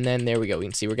R, and then there we go. We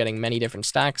can see we're getting many different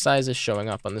stack sizes showing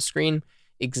up on the screen.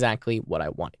 Exactly what I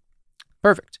wanted.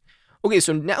 Perfect. Okay,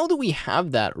 so now that we have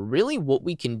that, really what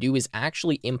we can do is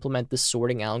actually implement the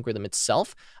sorting algorithm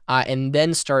itself, and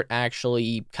then start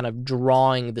actually kind of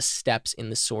drawing the steps in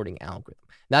the sorting algorithm.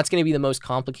 That's going to be the most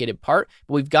complicated part,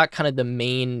 but we've got kind of the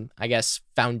main, I guess,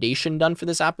 foundation done for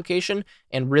this application,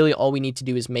 and really all we need to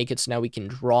do is make it so now we can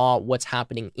draw what's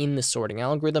happening in the sorting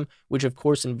algorithm, which of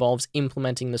course involves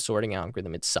implementing the sorting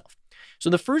algorithm itself. So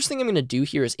the first thing I'm going to do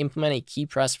here is implement a key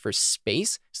press for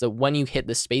space, so that when you hit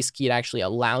the space key, it actually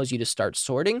allows you to start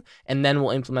sorting, and then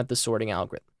we'll implement the sorting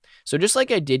algorithm. So just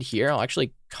like I did here, I'll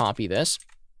actually copy this.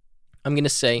 I'm going to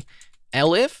say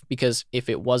elif, because if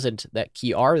it wasn't that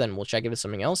key R, then we'll check if it's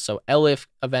something else. So elif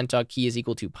event.key is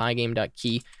equal to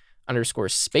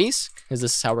pygame.key_space, because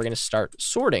this is how we're going to start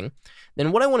sorting.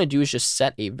 Then what I want to do is just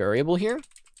set a variable here. I'm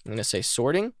going to say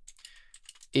sorting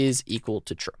is equal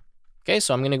to true. Okay,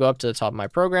 so I'm going to go up to the top of my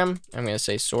program. I'm going to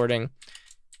say sorting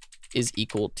is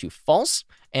equal to false.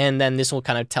 And then this will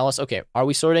kind of tell us, okay, are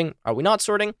we sorting? Are we not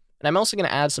sorting? And I'm also going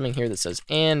to add something here that says,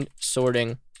 and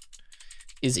sorting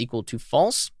is equal to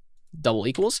false, double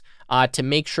equals, to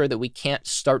make sure that we can't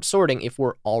start sorting if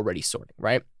we're already sorting,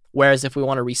 right? Whereas if we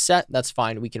want to reset, that's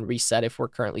fine. We can reset if we're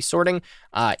currently sorting.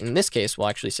 In this case, we'll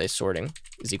actually say sorting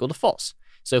is equal to false.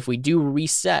 So if we do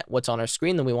reset what's on our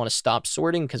screen, then we want to stop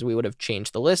sorting because we would have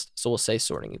changed the list. So we'll say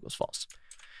sorting equals false.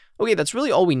 Okay, that's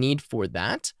really all we need for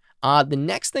that. The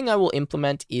next thing I will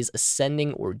implement is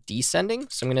ascending or descending.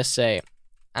 So I'm going to say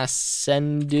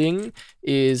ascending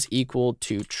is equal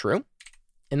to true.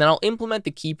 And then I'll implement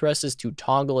the key presses to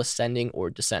toggle ascending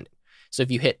or descending. So if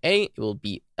you hit A, it will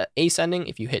be ascending.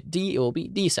 If you hit D, it will be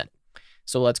descending.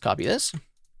 So let's copy this.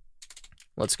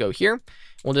 Let's go here.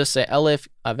 We'll just say elif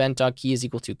event.key is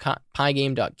equal to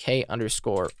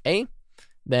pygame.k_a.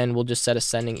 Then we'll just set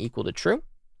ascending equal to true.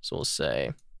 So we'll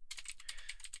say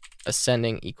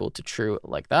ascending equal to true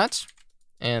like that.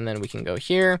 And then we can go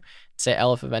here, say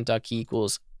elif event.key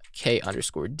equals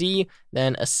k_d.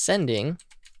 Then ascending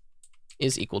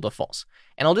is equal to false.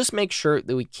 And I'll just make sure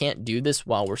that we can't do this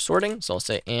while we're sorting. So I'll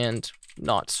say and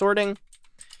not sorting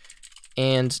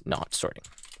and not sorting.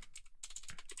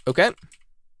 Okay.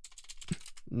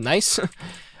 Nice.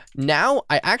 Now,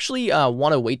 I actually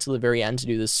want to wait till the very end to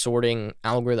do this sorting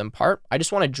algorithm part. I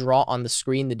just want to draw on the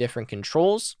screen the different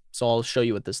controls. So I'll show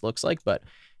you what this looks like. But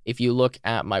if you look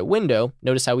at my window,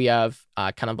 notice how we have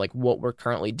kind of like what we're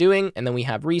currently doing. And then we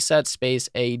have reset, space,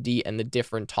 A, D, and the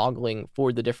different toggling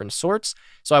for the different sorts.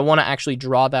 So I want to actually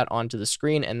draw that onto the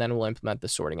screen, and then we'll implement the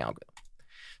sorting algorithm.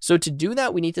 So to do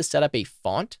that, we need to set up a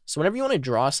font. So whenever you want to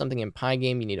draw something in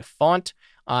Pygame, you need a font.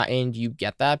 And you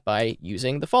get that by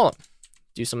using the following.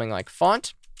 Do something like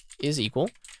font is equal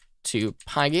to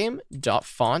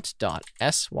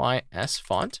pygame.font.sys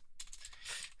font.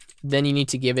 Then you need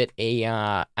to give it a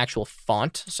actual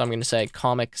font. So I'm going to say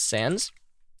Comic Sans.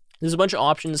 There's a bunch of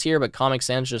options here, but Comic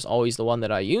Sans is just always the one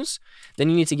that I use. Then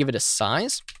you need to give it a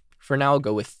size. For now, I'll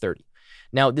go with 30.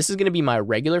 Now, this is going to be my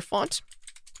regular font.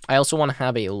 I also want to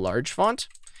have a large font.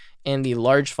 and the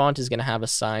large font is going to have a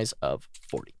size of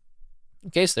 40.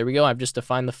 Okay, so there we go. I've just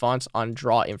defined the fonts on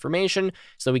DrawInformation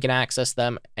so we can access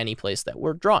them any place that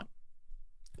we're drawing.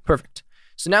 Perfect.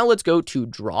 So now let's go to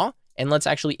Draw, and let's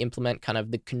actually implement kind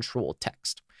of the control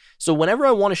text. So whenever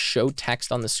I want to show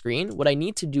text on the screen, what I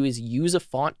need to do is use a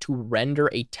font to render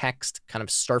a text kind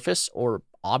of surface or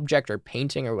object or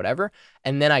painting or whatever,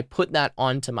 and then I put that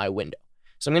onto my window.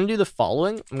 So I'm going to do the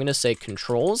following. I'm going to say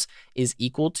controls is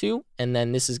equal to, and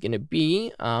then this is going to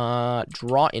be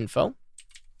draw_info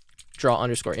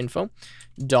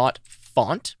dot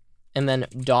font, and then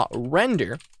dot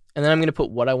render, and then I'm going to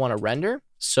put what I want to render.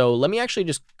 So let me actually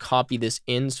just copy this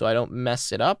in so I don't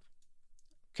mess it up.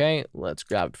 Okay, let's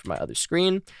grab it from my other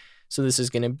screen. So this is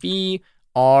going to be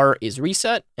R is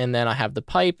reset, and then I have the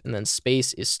pipe, and then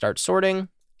space is start sorting,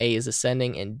 A is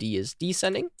ascending, and D is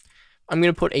descending. I'm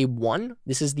going to put a 1.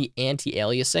 This is the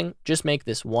anti-aliasing. Just make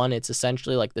this 1. It's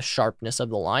essentially like the sharpness of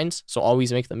the lines. So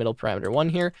always make the middle parameter 1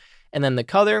 here. And then the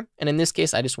color, and in this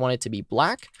case, I just want it to be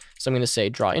black. So I'm going to say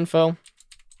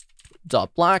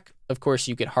DrawInfo.black. Of course,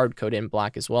 you could hard code in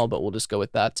black as well, but we'll just go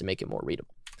with that to make it more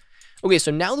readable. Okay,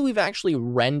 so now that we've actually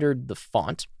rendered the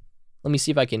font, let me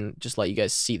see if I can just let you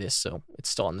guys see this so it's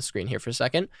still on the screen here for a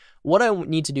second. What I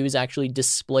need to do is actually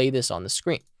display this on the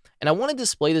screen. And I want to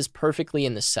display this perfectly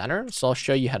in the center, so I'll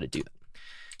show you how to do that.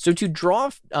 So to draw,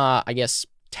 I guess,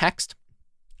 text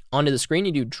onto the screen,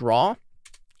 you do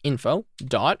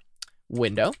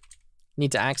DrawInfo.window.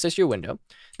 Need to access your window.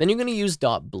 Then you're going to use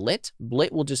 .blit.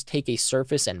 Blit will just take a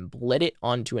surface and blit it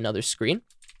onto another screen.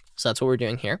 So that's what we're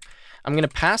doing here. I'm going to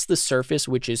pass the surface,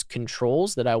 which is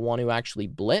controls that I want to actually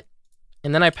blit.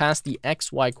 And then I pass the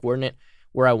XY coordinate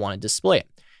where I want to display it.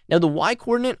 Now the Y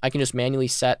coordinate, I can just manually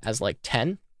set as like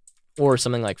 10 or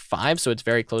something like 5. So it's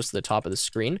very close to the top of the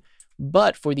screen.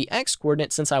 But for the X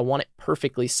coordinate, since I want it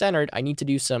perfectly centered, I need to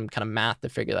do some kind of math to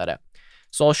figure that out.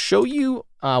 So I'll show you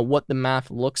what the math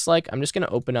looks like. I'm just going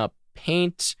to open up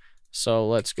Paint. So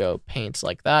let's go Paint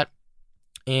like that.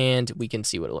 And we can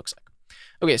see what it looks like.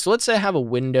 Okay, so let's say I have a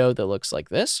window that looks like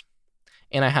this,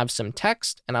 and I have some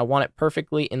text, and I want it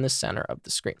perfectly in the center of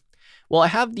the screen. Well, I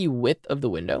have the width of the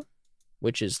window,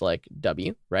 which is like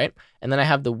W, right? And then I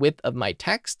have the width of my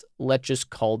text. Let's just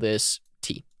call this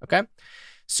T, okay?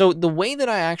 So the way that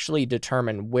I actually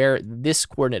determine where this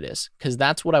coordinate is, because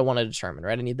that's what I want to determine,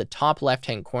 right? I need the top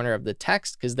left-hand corner of the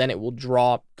text, because then it will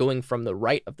draw going from the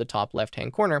right of the top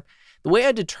left-hand corner. The way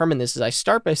I determine this is I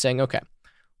start by saying, okay,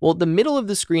 well, the middle of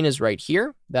the screen is right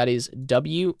here. That is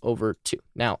W/2.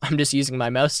 Now, I'm just using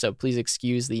my mouse, so please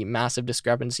excuse the massive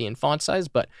discrepancy in font size,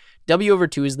 but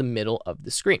W/2 is the middle of the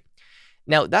screen.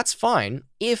 Now, that's fine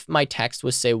if my text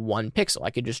was, say, 1 pixel. I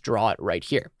could just draw it right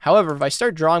here. However, if I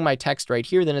start drawing my text right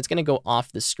here, then it's going to go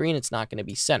off the screen. It's not going to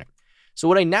be centered. So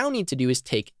what I now need to do is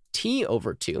take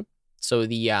T/2, so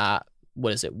the,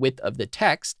 width of the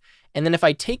text, and then if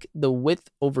I take the width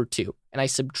over 2 and I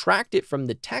subtract it from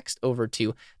the text over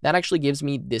 2, that actually gives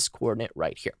me this coordinate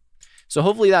right here. So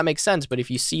hopefully that makes sense. But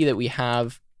if you see that we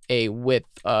have a width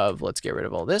of, let's get rid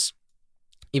of all this.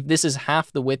 If this is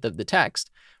half the width of the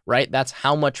text, right, that's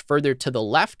how much further to the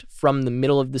left from the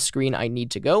middle of the screen I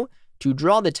need to go to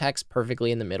draw the text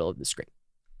perfectly in the middle of the screen.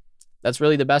 That's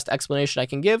really the best explanation I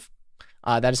can give.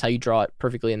 That is how you draw it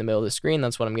perfectly in the middle of the screen.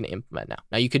 That's what I'm going to implement now.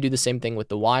 Now, you could do the same thing with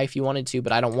the Y if you wanted to,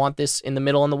 but I don't want this in the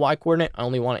middle on the Y coordinate. I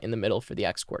only want it in the middle for the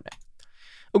X coordinate.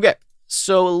 Okay,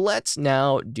 so let's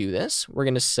now do this. We're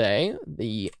going to say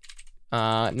the,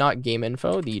 not game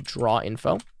info, the draw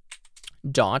info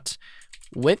dot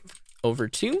width over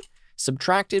 2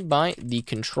 subtracted by the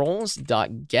controls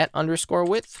dot get _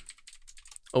 width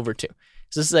over 2.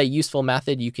 So this is a useful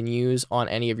method you can use on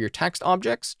any of your text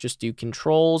objects. Just do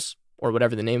controls, or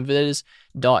whatever the name of it is,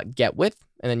 dot get width,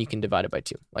 and then you can divide it by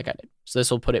 2, like I did. So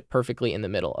this will put it perfectly in the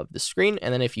middle of the screen,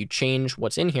 and then if you change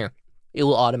what's in here, it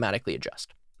will automatically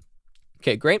adjust.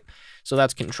 Okay, great. So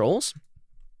that's controls.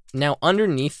 Now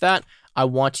underneath that, I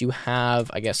want to have,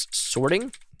 I guess,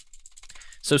 sorting.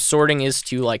 So sorting is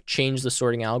to like change the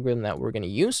sorting algorithm that we're going to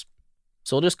use.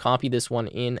 So we'll just copy this one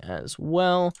in as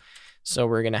well. So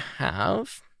we're going to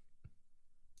have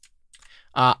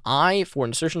I for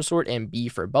insertion sort and B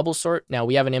for bubble sort. Now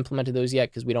we haven't implemented those yet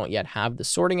because we don't yet have the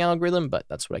sorting algorithm, but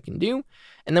that's what I can do.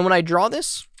 And then when I draw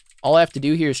this, all I have to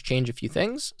do here is change a few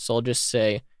things. So I'll just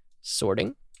say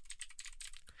sorting.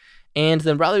 And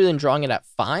then rather than drawing it at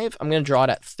 5, I'm going to draw it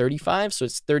at 35. So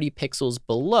it's 30 pixels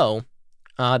below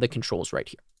the controls right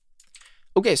here.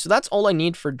 Okay, so that's all I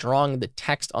need for drawing the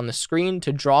text on the screen.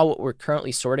 To draw what we're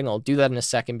currently sorting, I'll do that in a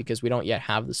second because we don't yet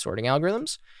have the sorting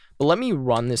algorithms. But let me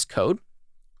run this code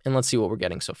and let's see what we're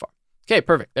getting so far. Okay,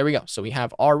 perfect. There we go. So we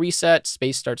have R reset,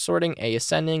 space start sorting, A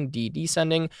ascending, D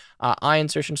descending, I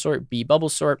insertion sort, B bubble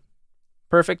sort.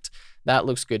 Perfect. That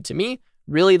looks good to me.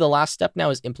 Really, the last step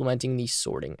now is implementing these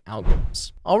sorting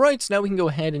algorithms. All right, so now we can go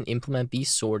ahead and implement these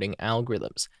sorting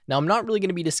algorithms. Now, I'm not really going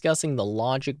to be discussing the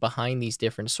logic behind these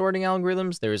different sorting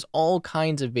algorithms. There's all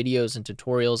kinds of videos and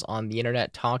tutorials on the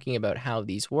internet talking about how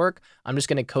these work. I'm just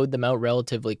going to code them out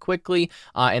relatively quickly,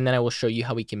 and then I will show you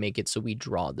how we can make it so we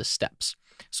draw the steps.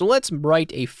 So let's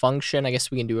write a function. I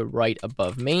guess we can do it right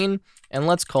above main, and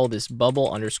let's call this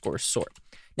bubble underscore sort.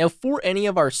 Now, for any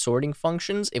of our sorting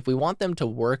functions, if we want them to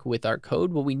work with our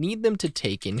code, what we need them to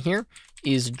take in here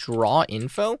is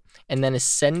DrawInfo and then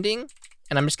ascending,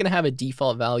 and I'm just going to have a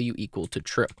default value equal to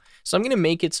true. So I'm going to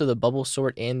make it so the bubble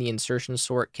sort and the insertion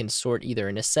sort can sort either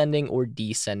in ascending or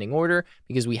descending order,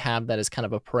 because we have that as kind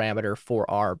of a parameter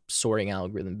for our sorting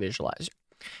algorithm visualizer.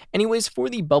 Anyways, for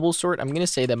the bubble sort, I'm going to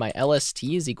say that my LST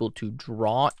is equal to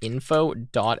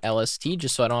drawInfo.lst,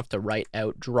 just so I don't have to write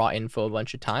out drawInfo a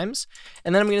bunch of times.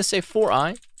 And then I'm going to say for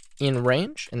I in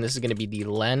range, and this is going to be the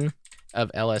len of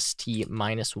LST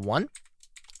minus 1.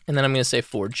 And then I'm going to say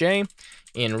for j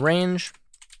in range,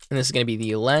 and this is going to be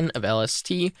the len of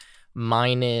LST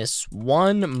minus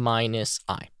 1 minus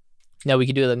I. Now we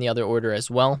could do it in the other order as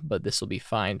well, but this will be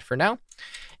fine for now.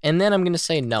 And then I'm going to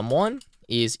say num1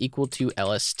 is equal to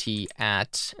LST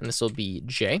at, and this will be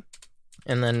j,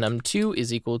 and then num2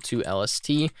 is equal to LST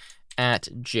at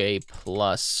j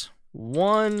plus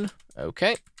 1,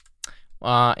 okay.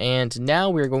 And now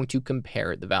we're going to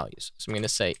compare the values. So I'm going to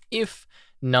say if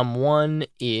num1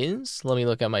 is, let me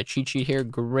look at my cheat sheet here,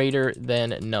 greater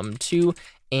than num2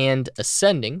 and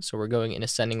ascending, so we're going in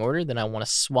ascending order, then I want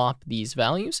to swap these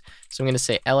values. So I'm going to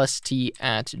say LST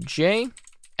at j,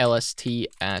 LST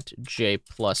at j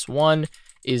plus 1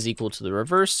 is equal to the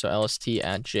reverse, so LST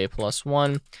at j plus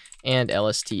 1 and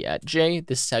LST at j.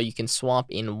 This is how you can swap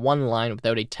in one line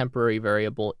without a temporary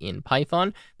variable in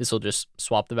Python. This will just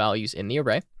swap the values in the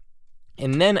array.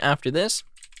 And then after this,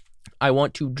 I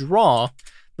want to draw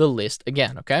the list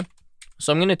again, okay?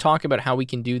 So I'm going to talk about how we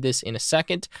can do this in a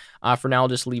second. For now, I'll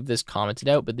just leave this commented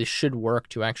out, but this should work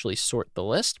to actually sort the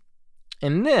list.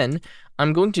 And then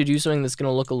I'm going to do something that's going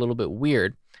to look a little bit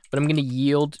weird, but I'm going to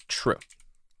yield true.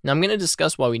 Now I'm going to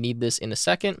discuss why we need this in a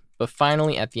second, but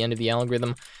finally at the end of the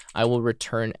algorithm, I will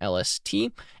return LST.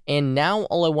 And now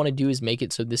all I want to do is make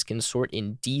it so this can sort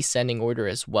in descending order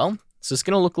as well. So it's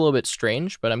going to look a little bit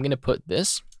strange, but I'm going to put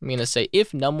this. I'm going to say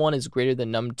if num1 is greater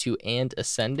than num2 and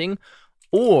ascending,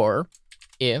 or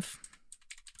if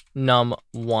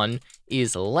num1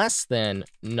 is less than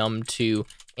num2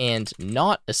 and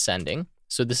not ascending.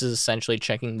 So this is essentially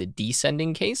checking the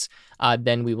descending case,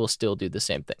 then we will still do the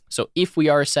same thing. So if we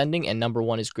are ascending and number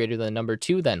 1 is greater than number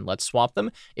 2, then let's swap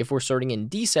them. If we're sorting in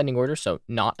descending order, so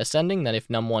not ascending, then if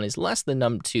num1 is less than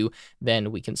num2,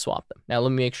 then we can swap them. Now let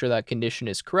me make sure that condition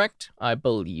is correct. I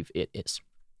believe it is.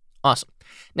 Awesome.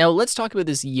 Now let's talk about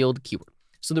this yield keyword.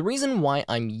 So the reason why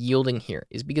I'm yielding here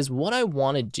is because what I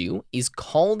want to do is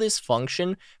call this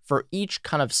function for each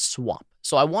kind of swap.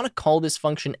 So I want to call this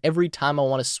function every time I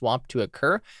want a swap to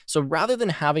occur. So rather than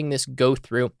having this go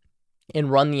through and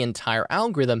run the entire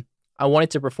algorithm, I want it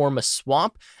to perform a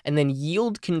swap and then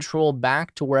yield control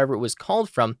back to wherever it was called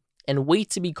from and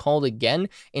wait to be called again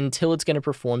until it's going to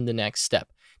perform the next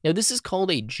step. Now this is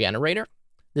called a generator.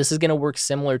 This is going to work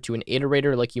similar to an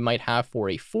iterator like you might have for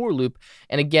a for loop.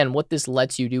 And again, what this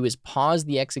lets you do is pause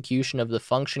the execution of the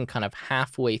function kind of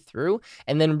halfway through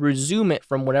and then resume it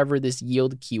from whatever this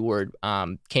yield keyword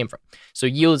came from. So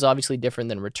yield is obviously different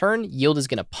than return. Yield is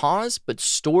going to pause but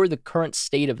store the current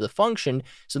state of the function.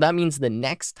 So that means the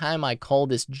next time I call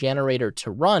this generator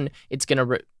to run, it's going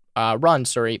to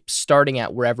starting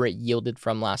at wherever it yielded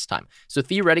from last time. So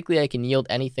theoretically, I can yield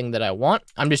anything that I want.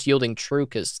 I'm just yielding true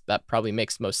because that probably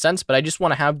makes most sense, but I just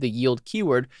want to have the yield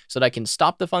keyword so that I can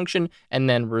stop the function and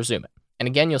then resume it. And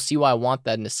again, you'll see why I want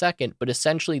that in a second, but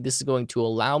essentially this is going to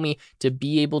allow me to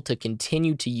be able to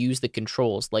continue to use the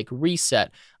controls like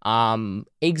reset,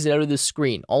 exit out of the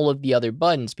screen, all of the other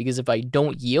buttons, because if I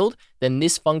don't yield, then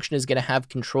this function is going to have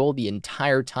control the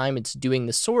entire time it's doing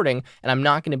the sorting, and I'm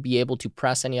not going to be able to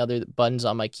press any other buttons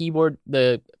on my keyboard.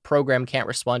 The program can't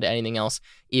respond to anything else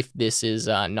if this is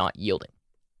not yielding.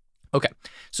 Okay,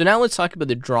 so now let's talk about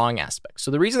the drawing aspect.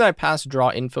 So the reason I passed draw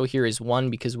info here is 1,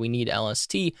 because we need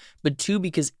LST, but 2,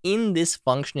 because in this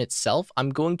function itself, I'm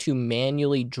going to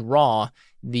manually draw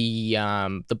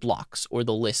the blocks or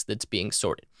the list that's being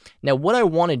sorted. Now, what I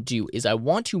want to do is I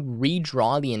want to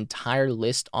redraw the entire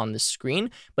list on the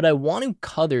screen, but I want to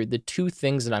color the two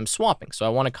things that I'm swapping. So I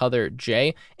want to color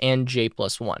J and J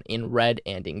plus 1 in red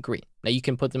and in green. Now you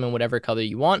can put them in whatever color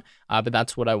you want, but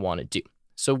that's what I want to do.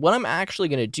 So what I'm actually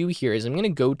going to do here is I'm going to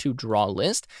go to draw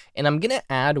list, and I'm going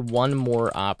to add one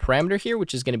more parameter here,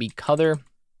 which is going to be color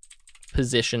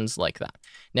positions like that.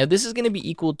 Now this is going to be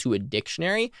equal to a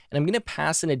dictionary, and I'm going to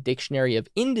pass in a dictionary of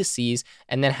indices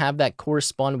and then have that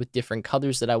correspond with different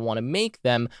colors that I want to make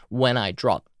them when I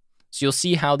draw them. So you'll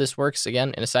see how this works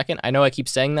again in a second. I know I keep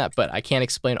saying that, but I can't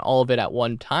explain all of it at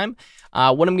one time.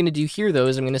 What I'm going to do here though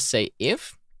is I'm going to say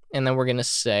if, and then we're going to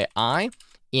say I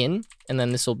in, and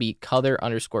then this will be color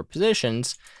underscore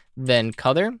positions. Then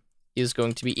color is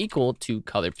going to be equal to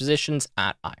color positions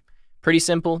at I. Pretty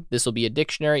simple. This will be a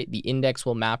dictionary. The index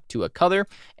will map to a color,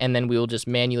 and then we will just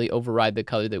manually override the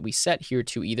color that we set here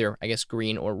to either, I guess,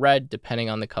 green or red, depending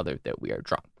on the color that we are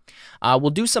drawing.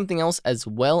 We'll do something else as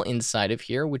well inside of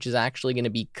here, which is actually going to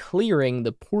be clearing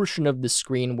the portion of the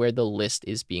screen where the list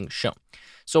is being shown.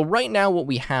 So right now what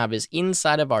we have is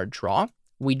inside of our draw,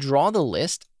 we draw the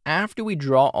list after we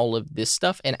draw all of this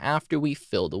stuff and after we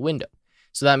fill the window.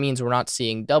 So that means we're not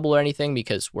seeing double or anything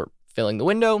because we're filling the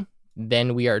window,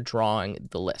 then we are drawing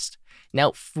the list.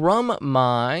 Now from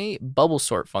my bubble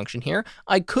sort function here,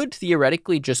 I could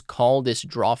theoretically just call this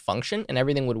draw function and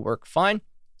everything would work fine.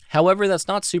 However, that's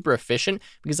not super efficient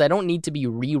because I don't need to be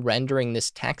re-rendering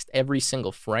this text every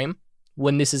single frame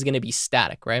when this is going to be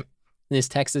static, right? This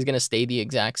text is going to stay the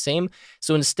exact same.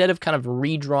 So instead of kind of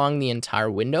redrawing the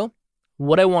entire window,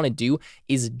 what I want to do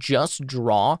is just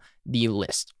draw the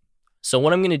list. So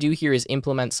what I'm going to do here is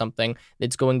implement something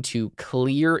that's going to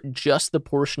clear just the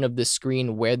portion of the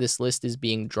screen where this list is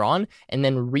being drawn and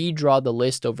then redraw the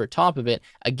list over top of it.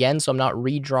 Again, so I'm not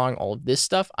redrawing all of this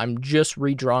stuff. I'm just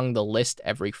redrawing the list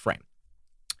every frame.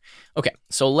 Okay,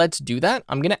 so let's do that.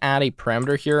 I'm going to add a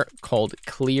parameter here called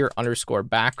clear underscore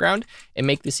background and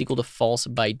make this equal to false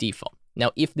by default.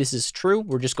 Now, if this is true,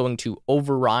 we're just going to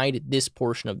override this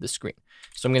portion of the screen.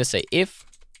 So I'm going to say if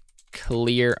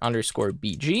clear underscore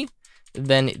BG,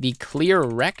 then the clear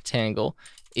rectangle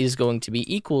is going to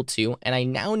be equal to, and I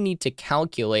now need to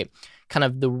calculate kind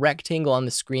of the rectangle on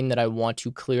the screen that I want to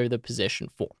clear the position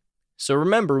for. So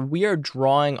remember, we are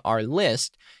drawing our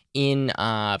list in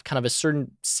kind of a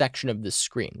certain section of the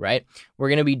screen, right? We're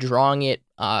going to be drawing it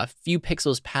a few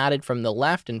pixels padded from the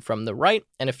left and from the right,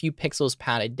 and a few pixels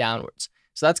padded downwards.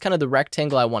 So that's kind of the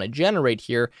rectangle I want to generate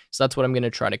here. So that's what I'm going to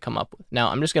try to come up with. Now,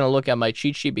 I'm just going to look at my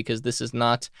cheat sheet because this is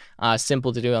not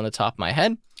simple to do on the top of my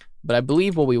head. But I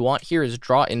believe what we want here is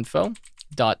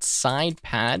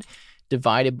drawinfo.sidePad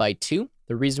divided by 2.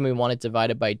 The reason we want it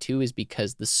divided by 2 is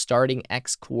because the starting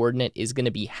x coordinate is going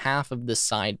to be half of the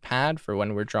side pad for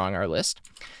when we're drawing our list.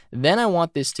 Then I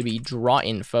want this to be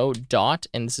drawinfo dot,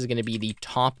 and this is going to be the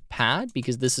top pad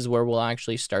because this is where we'll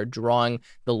actually start drawing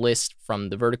the list from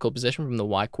the vertical position from the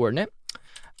y coordinate.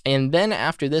 And then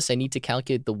after this, I need to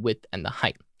calculate the width and the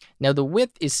height. Now the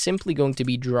width is simply going to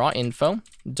be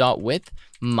drawinfo.width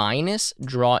minus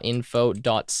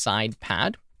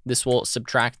drawinfo.sidePad. This will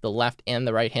subtract the left and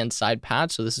the right hand side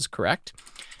pad, so this is correct.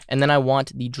 And then I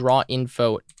want the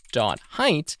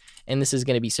drawinfo.height, and this is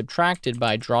going to be subtracted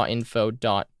by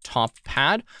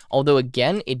drawinfo.topPad. Although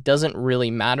again, it doesn't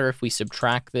really matter if we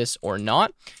subtract this or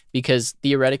not, because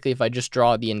theoretically, if I just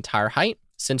draw the entire height,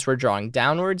 since we're drawing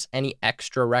downwards, any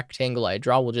extra rectangle I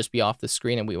draw will just be off the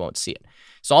screen and we won't see it.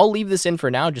 So I'll leave this in for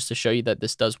now just to show you that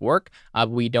this does work.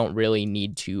 We don't really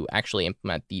need to actually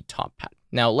implement the top pad.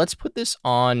 Now let's put this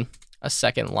on a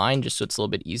second line just so it's a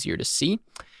little bit easier to see,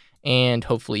 and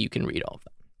hopefully you can read all of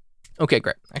that. Okay,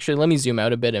 great. Actually, let me zoom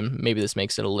out a bit and maybe this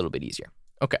makes it a little bit easier.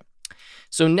 Okay,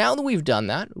 so now that we've done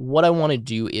that, what I want to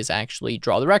do is actually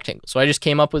draw the rectangle. So I just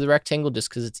came up with a rectangle just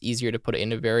because it's easier to put it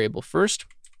in a variable first,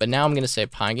 but now I'm going to say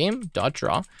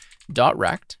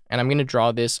pygame.draw.rect, and I'm going to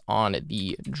draw this on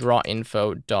the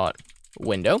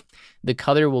drawinfo.window. The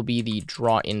color will be the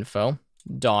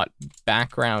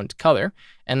drawinfo.background color,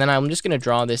 and then I'm just going to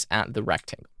draw this at the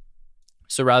rectangle.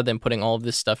 So rather than putting all of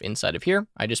this stuff inside of here,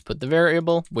 I just put the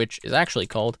variable, which is actually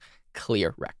called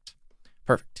clearRect.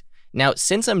 Perfect. Now,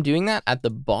 since I'm doing that at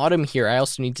the bottom here, I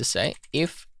also need to say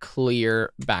if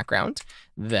clear background,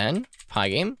 then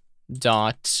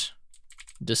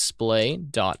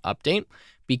pygame.display.update,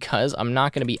 because I'm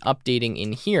not going to be updating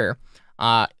in here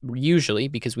usually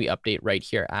because we update right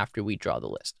here after we draw the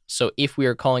list. So if we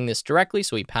are calling this directly,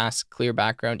 so we pass clear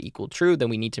background equal true, then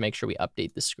we need to make sure we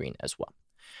update the screen as well.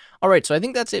 All right, so I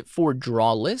think that's it for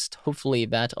draw list. Hopefully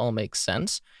that all makes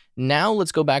sense. Now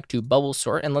let's go back to bubble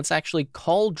sort and let's actually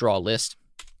call draw list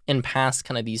and pass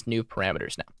kind of these new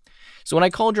parameters now. So when I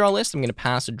call draw list, I'm going to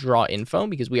pass a draw info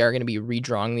because we are going to be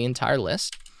redrawing the entire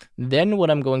list. Then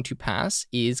what I'm going to pass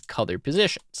is color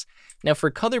positions. Now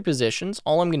for color positions,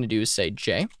 all I'm going to do is say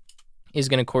J is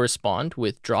going to correspond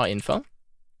with DrawInfo,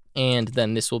 and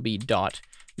then this will be dot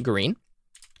green.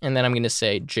 And then I'm going to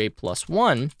say j plus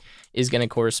 1 is going to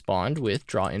correspond with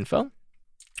DrawInfo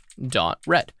dot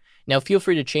red. Now feel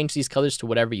free to change these colors to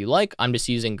whatever you like. I'm just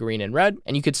using green and red,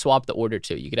 and you could swap the order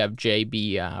too. You could have j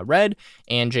be red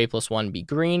and j plus 1 be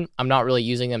green. I'm not really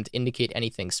using them to indicate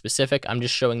anything specific. I'm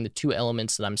just showing the two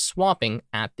elements that I'm swapping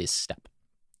at this step.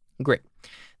 Great.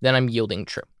 Then I'm yielding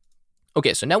true.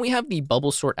 Okay, so now we have the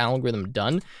bubble sort algorithm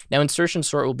done. Now insertion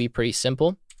sort will be pretty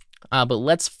simple, but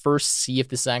let's first see if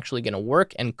this is actually going to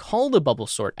work and call the bubble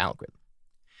sort algorithm.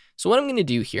 So what I'm going to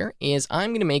do here is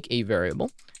I'm going to make a variable,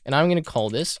 and I'm going to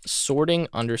call this sorting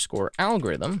underscore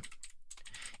algorithm.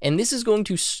 And this is going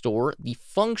to store the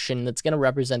function that's going to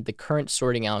represent the current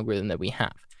sorting algorithm that we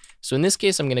have. So in this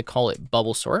case, I'm going to call it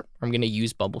bubble sort. I'm going to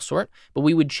use bubble sort, but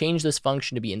we would change this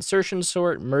function to be insertion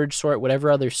sort, merge sort, whatever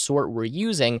other sort we're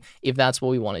using if that's what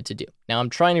we wanted to do. Now I'm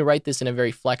trying to write this in a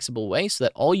very flexible way so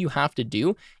that all you have to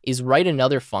do is write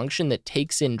another function that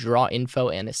takes in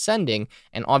DrawInfo and ascending,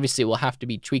 and obviously it will have to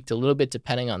be tweaked a little bit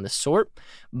depending on the sort,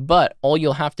 but all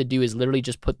you'll have to do is literally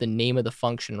just put the name of the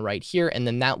function right here, and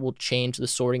then that will change the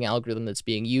sorting algorithm that's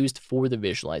being used for the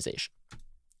visualization.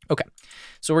 Okay,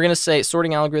 so we're going to say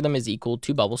sorting algorithm is equal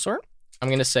to bubble sort. I'm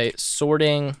going to say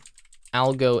sorting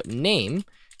algo name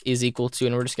is equal to,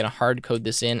 and we're just going to hard code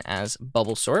this in as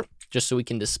bubble sort, just so we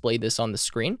can display this on the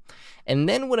screen. And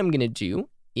then what I'm going to do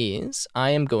is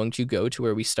I am going to go to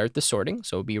where we start the sorting,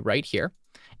 so it'll be right here.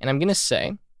 And I'm going to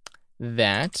say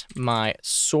that my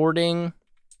sorting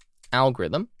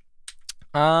algorithm,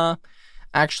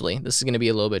 actually, this is going to be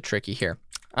a little bit tricky here.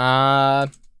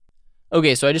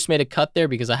 Okay, so I just made a cut there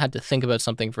because I had to think about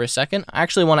something for a second. I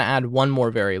actually want to add one more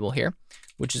variable here,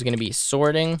 which is going to be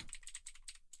sorting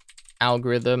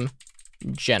algorithm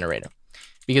generator,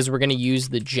 because we're going to use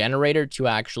the generator to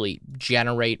actually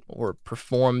generate or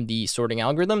perform the sorting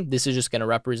algorithm. This is just going to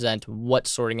represent what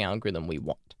sorting algorithm we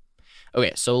want.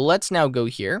 Okay, so let's now go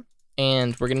here,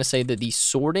 and we're going to say that the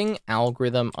sorting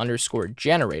algorithm underscore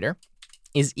generator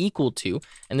is equal to,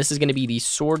 and this is going to be the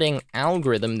sorting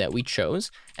algorithm that we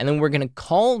chose, and then we're going to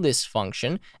call this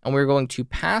function, and we're going to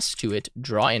pass to it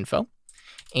DrawInfo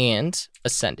and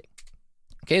ascending.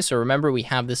 Okay, so remember we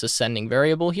have this ascending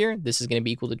variable here. This is going to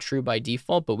be equal to true by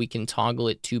default, but we can toggle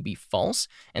it to be false,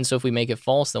 and so if we make it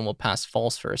false, then we'll pass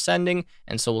false for ascending,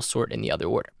 and so we'll sort in the other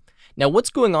order. Now what's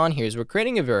going on here is we're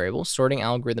creating a variable, sorting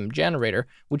algorithm generator,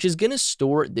 which is going to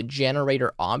store the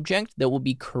generator object that will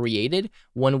be created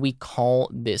when we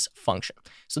call this function.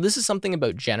 So this is something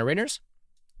about generators.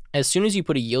 As soon as you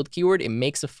put a yield keyword, it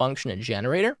makes a function a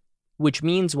generator, which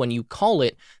means when you call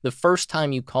it, the first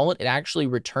time you call it, it actually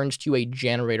returns to a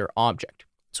generator object.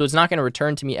 So it's not going to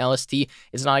return to me LST.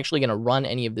 It's not actually going to run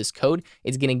any of this code.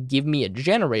 It's going to give me a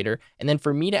generator. And then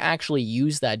for me to actually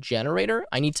use that generator,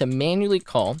 I need to manually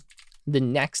call the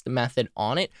next method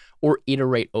on it or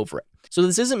iterate over it. So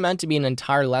this isn't meant to be an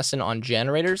entire lesson on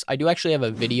generators. I do actually have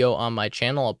a video on my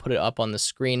channel. I'll put it up on the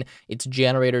screen. It's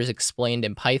generators explained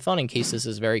in Python. In case this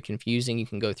is very confusing, you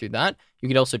can go through that. You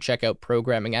could also check out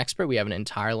Programming Expert. We have an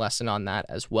entire lesson on that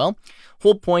as well.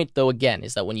 Whole point though, again,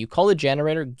 is that when you call a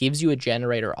generator, it gives you a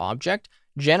generator object.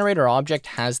 Generator object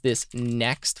has this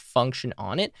next function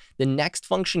on it. The next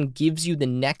function gives you the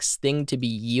next thing to be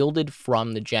yielded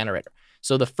from the generator.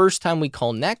 So the first time we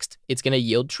call next, it's going to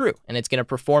yield true, and it's going to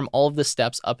perform all of the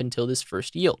steps up until this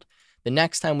first yield. The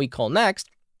next time we call next,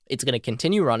 it's going to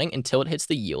continue running until it hits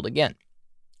the yield again.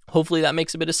 Hopefully that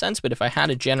makes a bit of sense, but if I had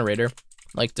a generator,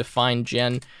 like define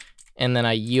gen, and then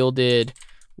I yielded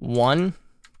 1,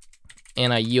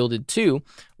 and I yielded 2,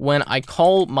 when I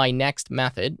call my next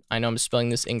method, I know I'm spelling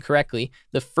this incorrectly,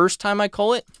 the first time I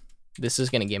call it, this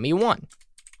is going to give me 1.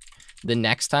 The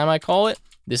next time I call it,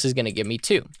 this is going to give me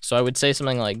 2. So I would say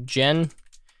something like gen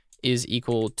is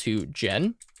equal to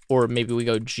gen, or maybe we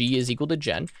go g is equal to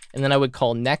gen, and then I would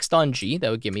call next on g, that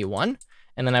would give me 1,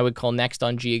 and then I would call next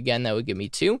on g again, that would give me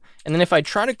 2, and then if I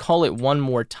try to call it one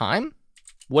more time,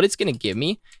 what it's going to give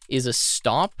me is a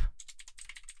stop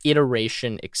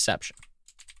iteration exception.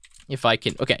 If I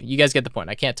can, okay, you guys get the point.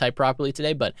 I can't type properly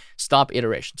today, but stop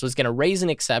iteration. So it's going to raise an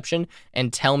exception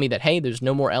and tell me that, hey, there's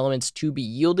no more elements to be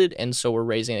yielded, and so we're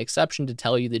raising an exception to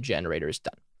tell you the generator is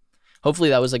done. Hopefully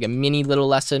that was like a mini little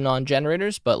lesson on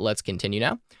generators, but let's continue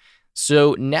now.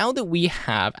 So now that we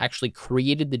have actually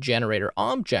created the generator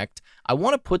object, I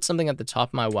want to put something at the top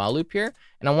of my while loop here,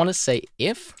 and I want to say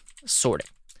if sorting.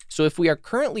 So if we are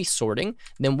currently sorting,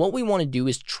 then what we want to do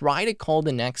is try to call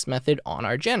the next method on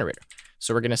our generator.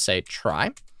 So we're going to say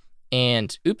try,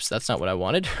 and oops, that's not what I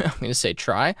wanted. I'm going to say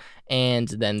try, and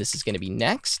then this is going to be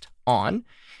next on,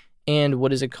 and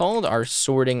what is it called? Our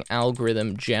sorting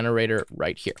algorithm generator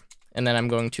right here. And then I'm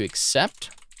going to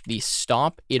accept the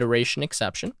stop iteration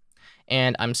exception.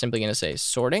 And I'm simply going to say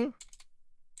sorting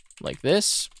like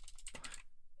this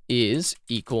is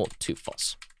equal to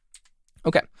false.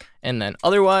 Okay, and then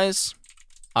otherwise,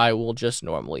 I will just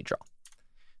normally draw.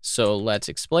 So let's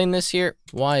explain this here.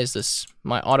 Why is this?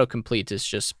 My autocomplete is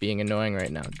just being annoying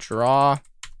right now. Draw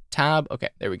tab. Okay,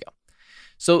 there we go.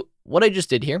 So what I just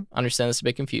did here, understand this is a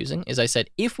bit confusing, is I said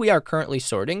if we are currently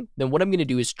sorting, then what I'm going to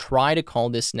do is try to call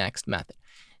this next method.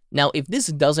 Now, if this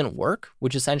doesn't work,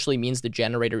 which essentially means the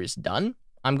generator is done,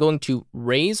 I'm going to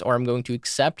raise or I'm going to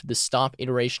accept the stop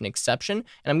iteration exception,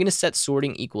 and I'm going to set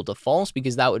sorting equal to false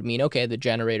because that would mean, okay, the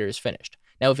generator is finished.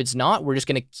 Now, if it's not, we're just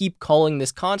going to keep calling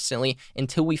this constantly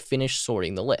until we finish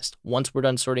sorting the list. Once we're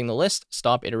done sorting the list,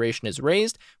 stop iteration is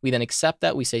raised. We then accept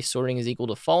that. We say sorting is equal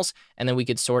to false, and then we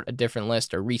could sort a different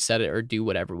list or reset it or do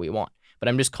whatever we want. But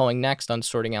I'm just calling next on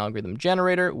sorting algorithm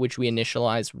generator, which we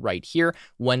initialize right here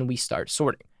when we start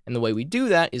sorting. And the way we do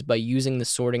that is by using the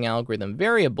sorting algorithm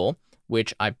variable,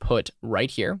 which I put right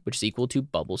here, which is equal to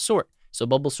bubble sort. So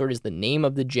bubble sort is the name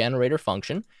of the generator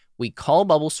function. We call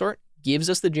bubble sort, gives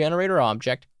us the generator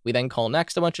object. We then call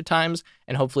next a bunch of times,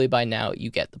 and hopefully by now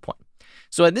you get the point.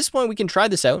 So at this point, we can try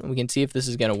this out, and we can see if this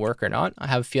is going to work or not. I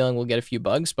have a feeling we'll get a few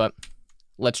bugs, but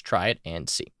let's try it and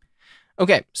see.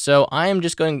 Okay, so I am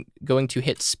just going to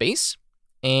hit space,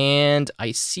 and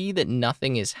I see that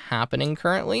nothing is happening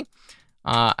currently.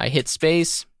 I hit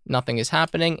space, nothing is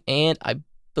happening, and I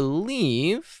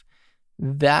believe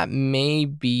that may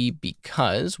be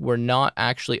because we're not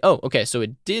actually, oh, okay, so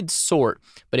it did sort,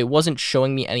 but it wasn't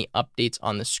showing me any updates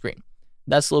on the screen.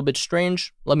 That's a little bit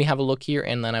strange. Let me have a look here,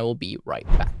 and then I will be right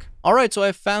back. All right, so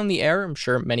I found the error. I'm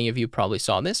sure many of you probably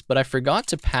saw this, but I forgot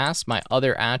to pass my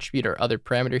other attribute or other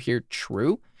parameter here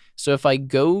true. So if I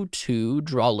go to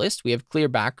draw list, we have clear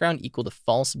background equal to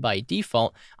false by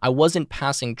default. I wasn't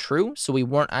passing true, so we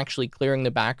weren't actually clearing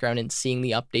the background and seeing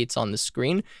the updates on the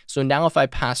screen. So now if I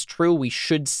pass true, we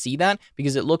should see that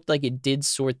because it looked like it did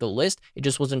sort the list. It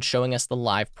just wasn't showing us the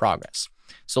live progress.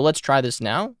 So let's try this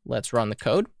now. Let's run the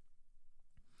code.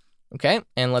 Okay,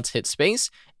 and let's hit space,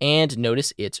 and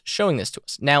notice it's showing this to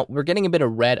us. Now, we're getting a bit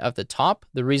of red at the top.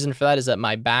 The reason for that is that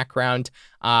my background,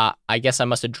 I guess I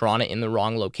must have drawn it in the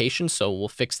wrong location, so we'll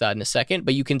fix that in a second.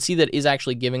 But you can see that it is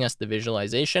actually giving us the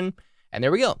visualization, and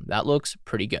there we go. That looks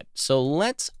pretty good. So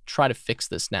let's try to fix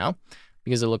this now,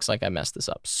 because it looks like I messed this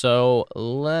up. So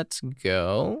let's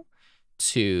go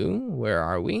to, where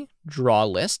are we? Draw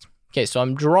list. Okay, so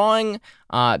I'm drawing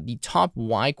the top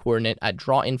Y coordinate at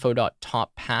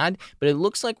drawinfo.toppad, but it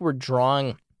looks like we're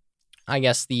drawing, I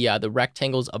guess, the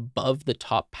rectangles above the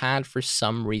top pad for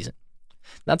some reason.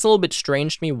 That's a little bit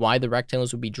strange to me why the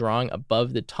rectangles would be drawing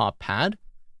above the top pad.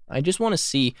 I just want to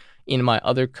see in my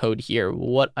other code here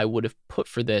what I would have put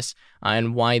for this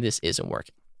and why this isn't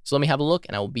working. So let me have a look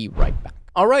and I will be right back.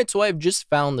 All right, so I've just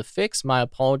found the fix. My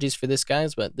apologies for this,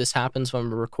 guys, but this happens when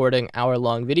we're recording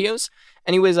hour-long videos.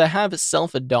 Anyways, I have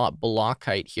self-adopt block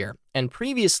height here, and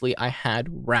previously I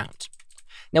had round.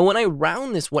 Now, when I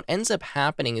round this, what ends up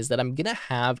happening is that I'm going to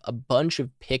have a bunch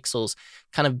of pixels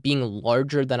kind of being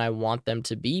larger than I want them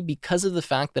to be because of the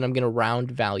fact that I'm going to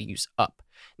round values up.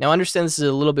 Now, I understand this is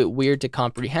a little bit weird to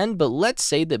comprehend, but let's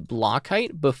say that block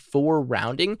height before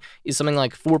rounding is something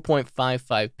like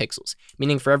 4.55 pixels,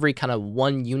 meaning for every kind of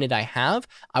 1 unit I have,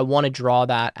 I want to draw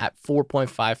that at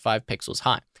 4.55 pixels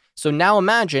high. So now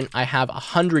imagine I have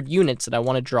 100 units that I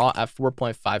want to draw at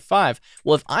 4.55.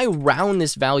 Well, if I round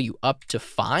this value up to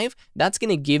 5, that's going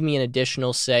to give me an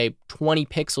additional, say, 20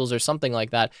 pixels or something like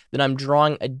that I'm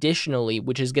drawing additionally,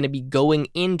 which is going to be going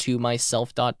into my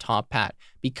self.toppad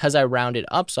because I rounded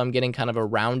up. So I'm getting kind of a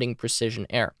rounding precision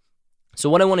error.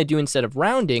 So what I want to do instead of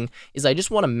rounding is I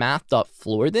just want to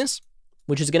math.floor this,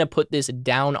 which is going to put this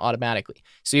down automatically.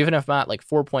 So even if I'm at like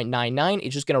 4.99,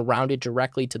 it's just going to round it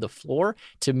directly to the floor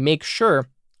to make sure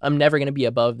I'm never going to be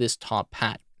above this top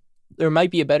pad. There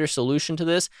might be a better solution to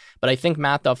this, but I think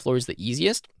math.floor is the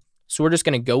easiest. So we're just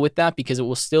going to go with that because it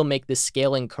will still make this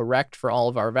scaling correct for all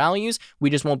of our values. We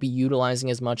just won't be utilizing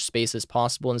as much space as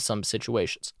possible in some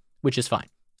situations, which is fine.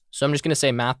 So I'm just going to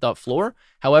say math.floor.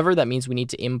 However, that means we need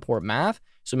to import math.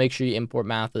 So make sure you import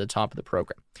math at the top of the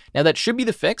program. Now that should be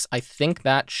the fix. I think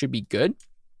that should be good.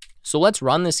 So let's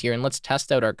run this here and let's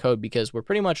test out our code because we're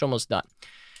pretty much almost done.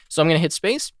 So I'm going to hit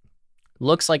space.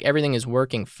 Looks like everything is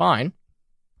working fine.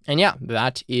 And yeah,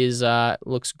 that is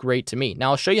looks great to me.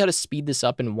 Now I'll show you how to speed this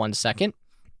up in 1 second.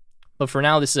 But for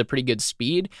now, this is a pretty good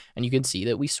speed. And you can see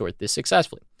that we sort this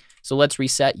successfully. So let's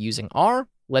reset using R.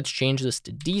 Let's change this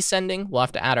to descending. We'll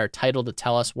have to add our title to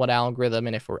tell us what algorithm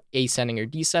and if we're ascending or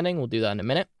descending. We'll do that in a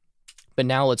minute. But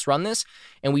now let's run this,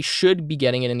 and we should be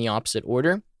getting it in the opposite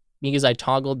order because I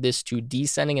toggled this to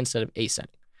descending instead of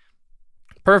ascending.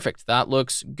 Perfect. That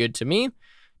looks good to me.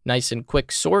 Nice and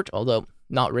quick sort, although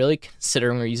not really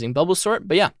considering we're using bubble sort.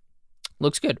 But yeah,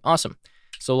 looks good. Awesome.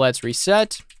 So let's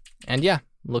reset. And yeah,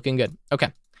 looking good.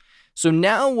 Okay. So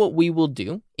now what we will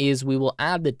do is we will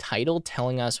add the title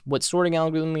telling us what sorting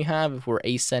algorithm we have, if we're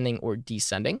ascending or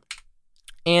descending.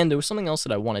 And there was something else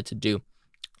that I wanted to do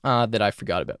that I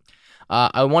forgot about.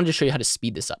 I wanted to show you how to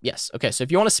speed this up. Yes. Okay. So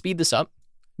if you want to speed this up,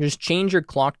 just change your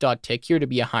clock.tick here to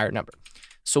be a higher number.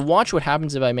 So watch what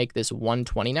happens if I make this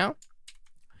 120 now.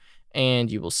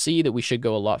 And you will see that we should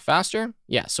go a lot faster.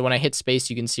 Yeah, so when I hit space,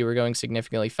 you can see we're going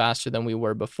significantly faster than we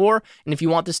were before. And if you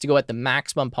want this to go at the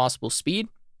maximum possible speed,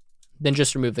 then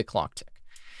just remove the clock tick.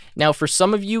 Now, for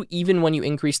some of you, even when you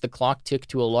increase the clock tick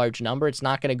to a large number, it's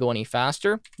not going to go any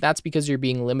faster. That's because you're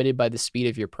being limited by the speed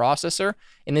of your processor.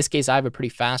 In this case, I have a pretty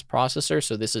fast processor,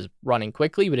 so this is running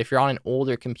quickly. But if you're on an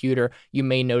older computer, you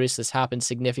may notice this happens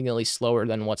significantly slower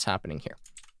than what's happening here.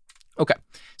 Okay,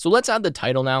 so let's add the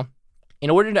title now. In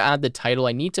order to add the title,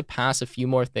 I need to pass a few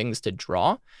more things to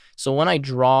draw. So when I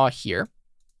draw here,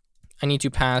 I need to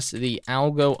pass the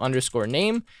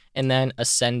algo_name and then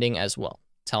ascending as well,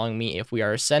 telling me if we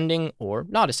are ascending or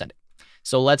not ascending.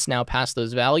 So let's now pass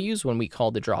those values when we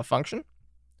call the draw function.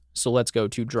 So let's go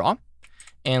to draw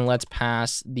and let's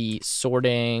pass the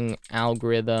sorting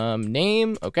algorithm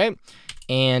name, okay,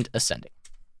 and ascending.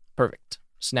 Perfect.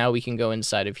 So now we can go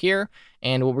inside of here,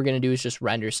 and what we're going to do is just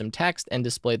render some text and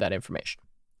display that information.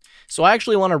 So I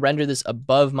actually want to render this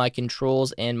above my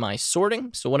controls and my sorting.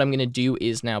 So what I'm going to do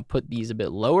is now put these a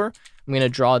bit lower. I'm going to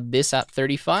draw this at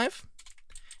 35,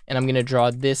 and I'm going to draw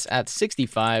this at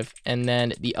 65, and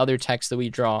then the other text that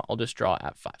we draw, I'll just draw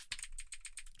at 5.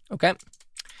 Okay.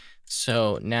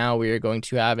 So now we are going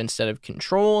to have, instead of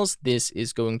controls, this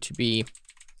is going to be,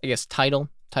 I guess, title.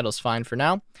 Title's fine for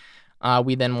now.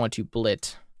 We then want to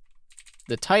blit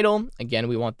the title. Again,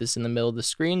 we want this in the middle of the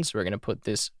screen, so we're going to put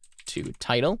this to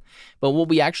title. But what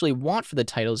we actually want for the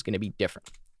title is going to be different.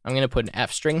 I'm going to put an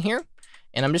F string here,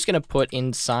 and I'm just going to put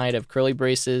inside of curly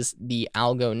braces the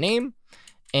algo name.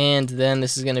 And then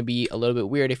this is going to be a little bit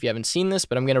weird if you haven't seen this,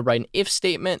 but I'm going to write an if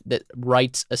statement that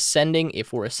writes ascending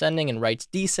if we're ascending and writes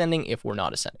descending if we're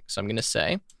not ascending. So I'm going to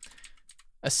say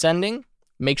ascending.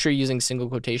 Make sure you're using single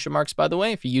quotation marks, by the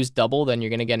way. If you use double, then you're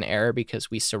going to get an error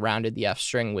because we surrounded the F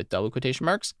string with double quotation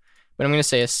marks. But I'm going to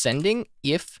say ascending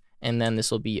if, and then this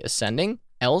will be ascending,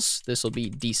 else this will be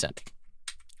descending.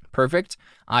 Perfect.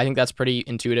 I think that's pretty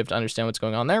intuitive to understand what's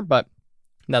going on there, but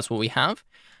that's what we have.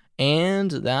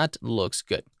 And that looks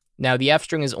good. Now, the F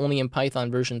string is only in Python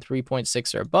version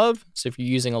 3.6 or above. So if you're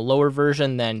using a lower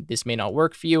version, then this may not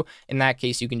work for you. In that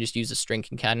case, you can just use a string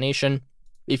concatenation.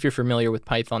 If you're familiar with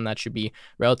Python, that should be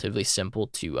relatively simple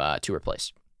to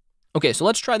replace. Okay, so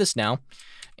let's try this now,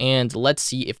 and let's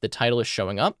see if the title is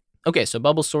showing up. Okay, so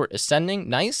bubble sort ascending,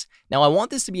 nice. Now I want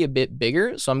this to be a bit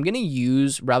bigger, so I'm going to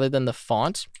use, rather than the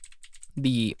font,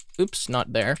 the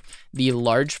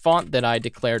large font that I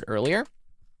declared earlier.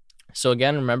 So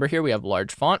again, remember here we have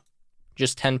large font,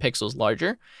 just 10 pixels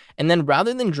larger. And then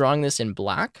rather than drawing this in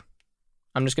black,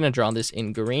 I'm just going to draw this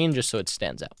in green just so it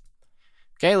stands out.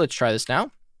 Okay, let's try this now.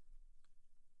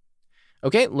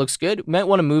 Okay, looks good. We might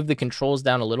want to move the controls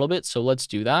down a little bit, so let's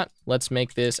do that. Let's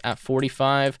make this at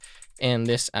 45 and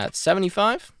this at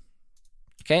 75.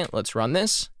 Okay, let's run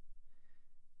this.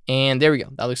 And there we go.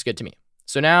 That looks good to me.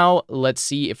 So now let's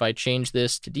see if I change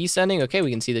this to descending. Okay,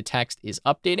 we can see the text is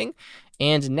updating.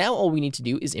 And now all we need to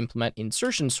do is implement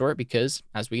insertion sort because,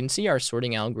 as we can see, our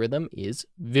sorting algorithm is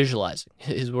visualizing,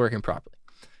 is working properly.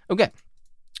 Okay.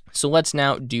 So let's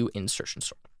now do insertion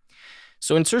sort.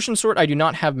 So insertion sort I do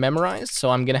not have memorized, so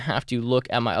I'm going to have to look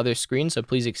at my other screen, so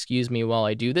please excuse me while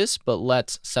I do this, but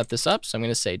let's set this up. So I'm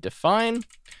going to say define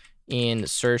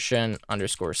insertion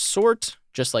underscore sort.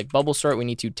 Just like bubble sort, we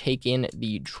need to take in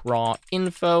the draw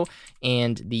info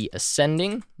and the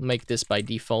ascending, make this by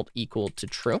default equal to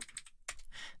true.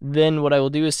 Then what I will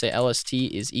do is say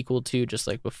lst is equal to, just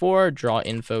like before,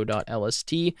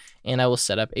 drawinfo.lst, and I will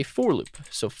set up a for loop.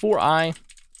 So for I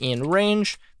in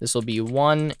range, this will be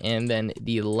 1, and then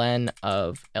the len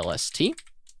of lst.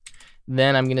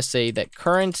 Then I'm going to say that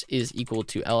current is equal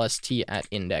to lst at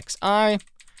index I.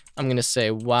 I'm going to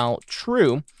say while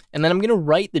true, and then I'm going to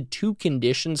write the two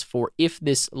conditions for if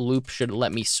this loop should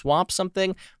let me swap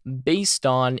something based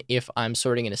on if I'm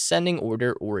sorting in ascending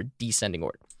order or descending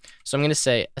order. So I'm going to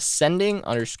say ascending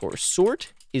underscore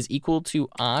sort is equal to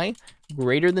I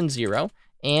greater than 0,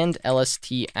 and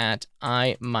LST at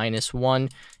I minus 1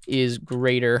 is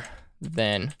greater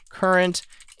than current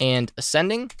and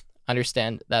ascending.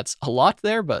 Understand that's a lot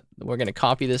there, but we're going to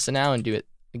copy this now and do it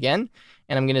again.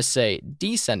 And I'm going to say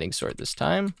descending sort this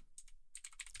time.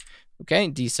 Okay,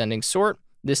 descending sort.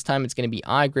 This time it's going to be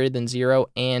I greater than 0,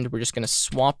 and we're just going to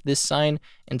swap this sign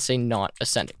and say not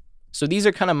ascending. So these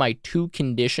are kind of my two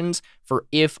conditions for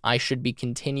if I should be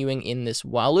continuing in this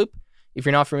while loop. If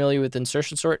you're not familiar with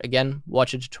insertion sort, again,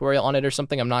 watch a tutorial on it or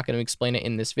something. I'm not going to explain it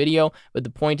in this video, but the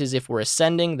point is if we're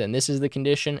ascending, then this is the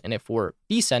condition, and if we're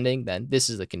descending, then this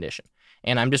is the condition.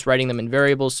 And I'm just writing them in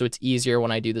variables, so it's easier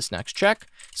when I do this next check.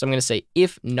 So I'm going to say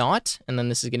if not, and then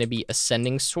this is going to be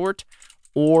ascending sort,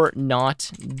 or not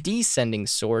descending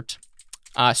sort.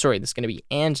 Sorry, this is going to be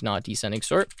and not descending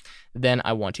sort. Then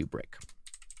I want to break.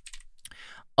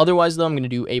 Otherwise, though, I'm going to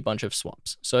do a bunch of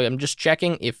swaps. So I'm just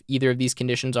checking if either of these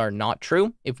conditions are not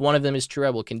true. If one of them is true, I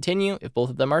will continue. If both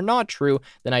of them are not true,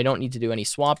 then I don't need to do any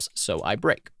swaps, so I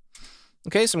break.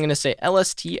 Okay, so I'm going to say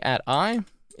LST at I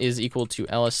is equal to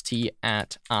LST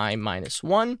at I minus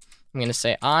 1. I'm going to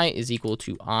say I is equal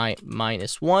to I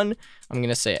minus 1. I'm going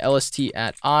to say LST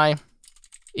at I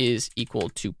is equal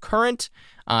to current.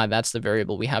 That's the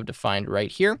variable we have defined right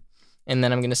here. And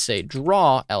then I'm going to say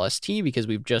draw LST because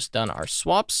we've just done our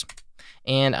swaps.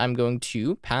 And I'm going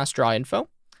to pass draw info.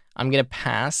 I'm going to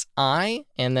pass I,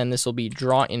 and then this will be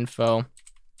draw info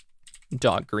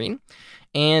dot green.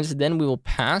 And then we will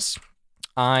pass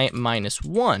I minus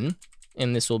 1,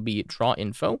 and this will be draw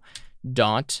info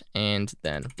dot and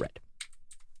then red.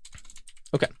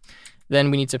 Okay.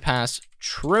 Then we need to pass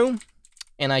true.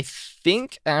 And I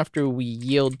think after we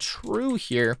yield true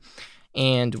here,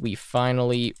 and we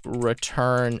finally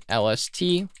return LST,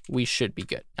 we should be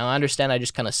good. Now I understand I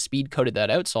just kind of speed coded that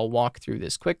out, so I'll walk through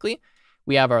this quickly.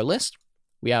 We have our list,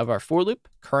 we have our for loop,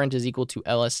 current is equal to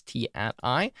LST at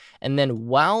I, and then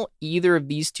while either of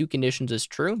these two conditions is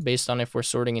true, based on if we're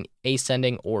sorting in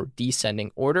ascending or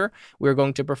descending order, we're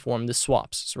going to perform the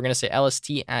swaps. So we're going to say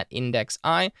LST at index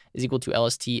I is equal to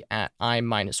LST at I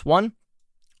minus 1.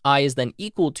 I is then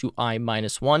equal to I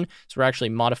minus 1, so we're actually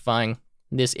modifying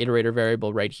this iterator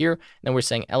variable right here. And then we're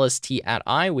saying LST at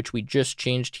I, which we just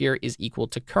changed here, is equal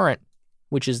to current,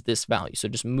 which is this value. So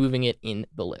just moving it in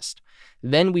the list.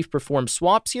 Then we've performed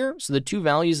swaps here. So the two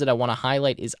values that I want to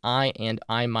highlight is I and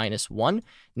I minus 1.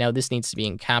 Now this needs to be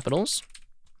in capitals.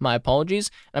 My apologies.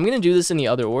 I'm going to do this in the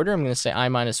other order. I'm going to say I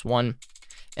minus 1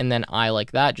 and then I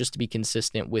like that, just to be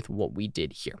consistent with what we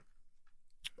did here.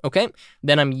 Okay,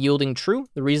 then I'm yielding true.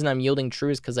 The reason I'm yielding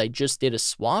true is because I just did a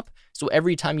swap. So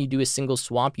every time you do a single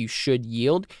swap, you should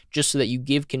yield, just so that you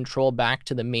give control back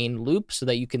to the main loop so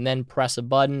that you can then press a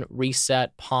button,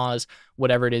 reset, pause,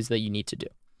 whatever it is that you need to do.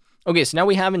 Okay, so now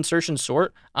we have insertion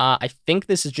sort. I think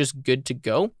this is just good to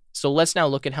go. So let's now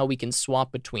look at how we can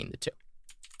swap between the two.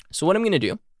 So what I'm going to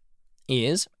do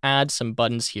is add some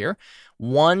buttons here.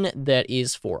 One that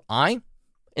is for I,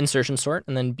 insertion sort,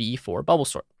 and then B for bubble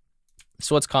sort.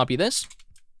 So let's copy this.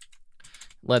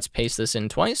 Let's paste this in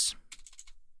twice.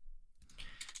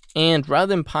 And rather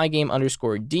than Pygame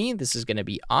underscore D, this is going to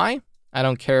be I. I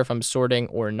don't care if I'm sorting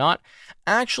or not.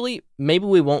 Actually, maybe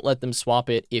we won't let them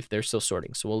swap it if they're still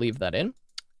sorting. So we'll leave that in.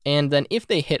 And then if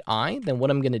they hit I, then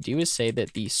what I'm going to do is say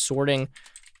that the sorting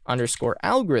underscore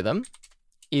algorithm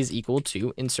is equal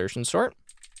to insertion sort.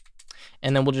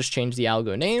 And then we'll just change the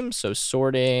algo name. So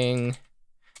sorting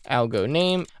algo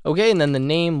name. Okay, and then the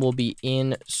name will be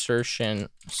insertion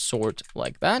sort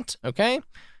like that. Okay,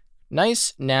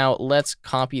 nice. Now let's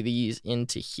copy these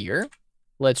into here.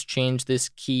 Let's change this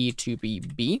key to be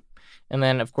B. And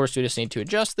then of course we just need to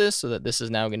adjust this so that this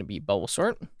is now going to be bubble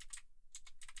sort.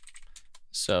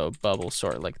 So bubble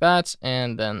sort like that.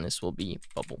 And then this will be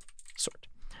bubble sort.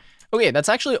 Okay, that's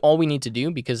actually all we need to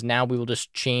do, because now we will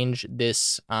just change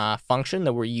this function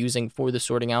that we're using for the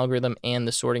sorting algorithm and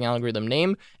the sorting algorithm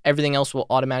name. Everything else will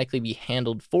automatically be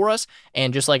handled for us.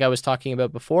 And just like I was talking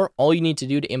about before, all you need to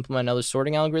do to implement another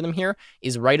sorting algorithm here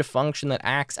is write a function that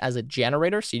acts as a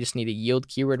generator. So you just need a yield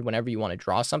keyword whenever you want to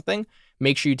draw something.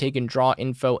 Make sure you take in draw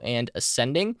info and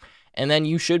ascending, and then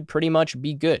you should pretty much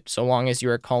be good, so long as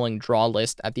you are calling draw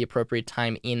list at the appropriate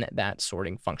time in that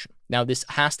sorting function. Now, this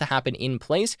has to happen in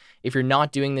place. If you're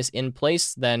not doing this in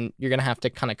place, then you're going to have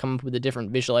to kind of come up with a different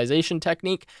visualization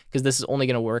technique, because this is only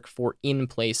going to work for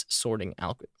in-place sorting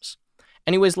algorithms.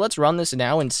 Anyways, let's run this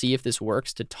now and see if this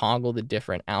works to toggle the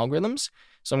different algorithms.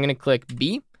 So I'm going to click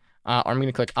B, or I'm going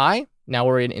to click I. Now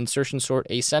we're in insertion sort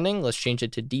ascending. Let's change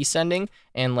it to descending,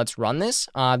 and let's run this.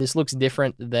 This looks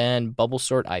different than bubble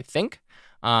sort, I think.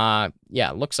 Yeah,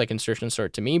 it looks like insertion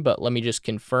sort to me, but let me just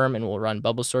confirm and we'll run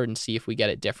bubble sort and see if we get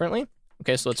it differently.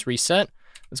 Okay, so let's reset.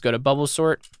 Let's go to bubble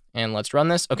sort and let's run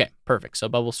this. Okay, perfect. So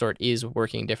bubble sort is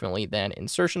working differently than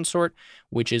insertion sort,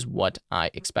 which is what I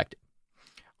expected.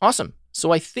 Awesome.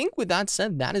 So I think with that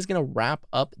said, that is going to wrap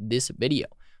up this video.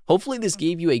 Hopefully this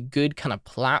gave you a good kind of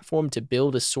platform to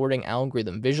build a sorting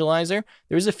algorithm visualizer.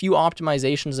 There's a few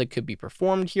optimizations that could be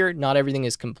performed here. Not everything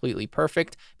is completely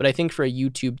perfect, but I think for a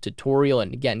YouTube tutorial,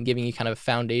 and again, giving you kind of a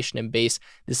foundation and base,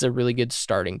 this is a really good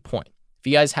starting point. If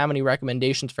you guys have any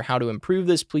recommendations for how to improve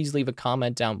this, please leave a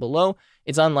comment down below.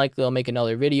 It's unlikely I'll make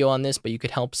another video on this, but you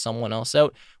could help someone else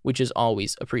out, which is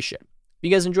always appreciated. If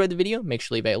you guys enjoyed the video, make sure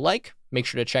to leave a like. Make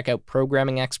sure to check out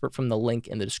Programming Expert from the link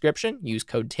in the description. Use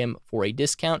code TIM for a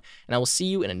discount, and I will see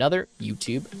you in another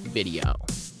YouTube video.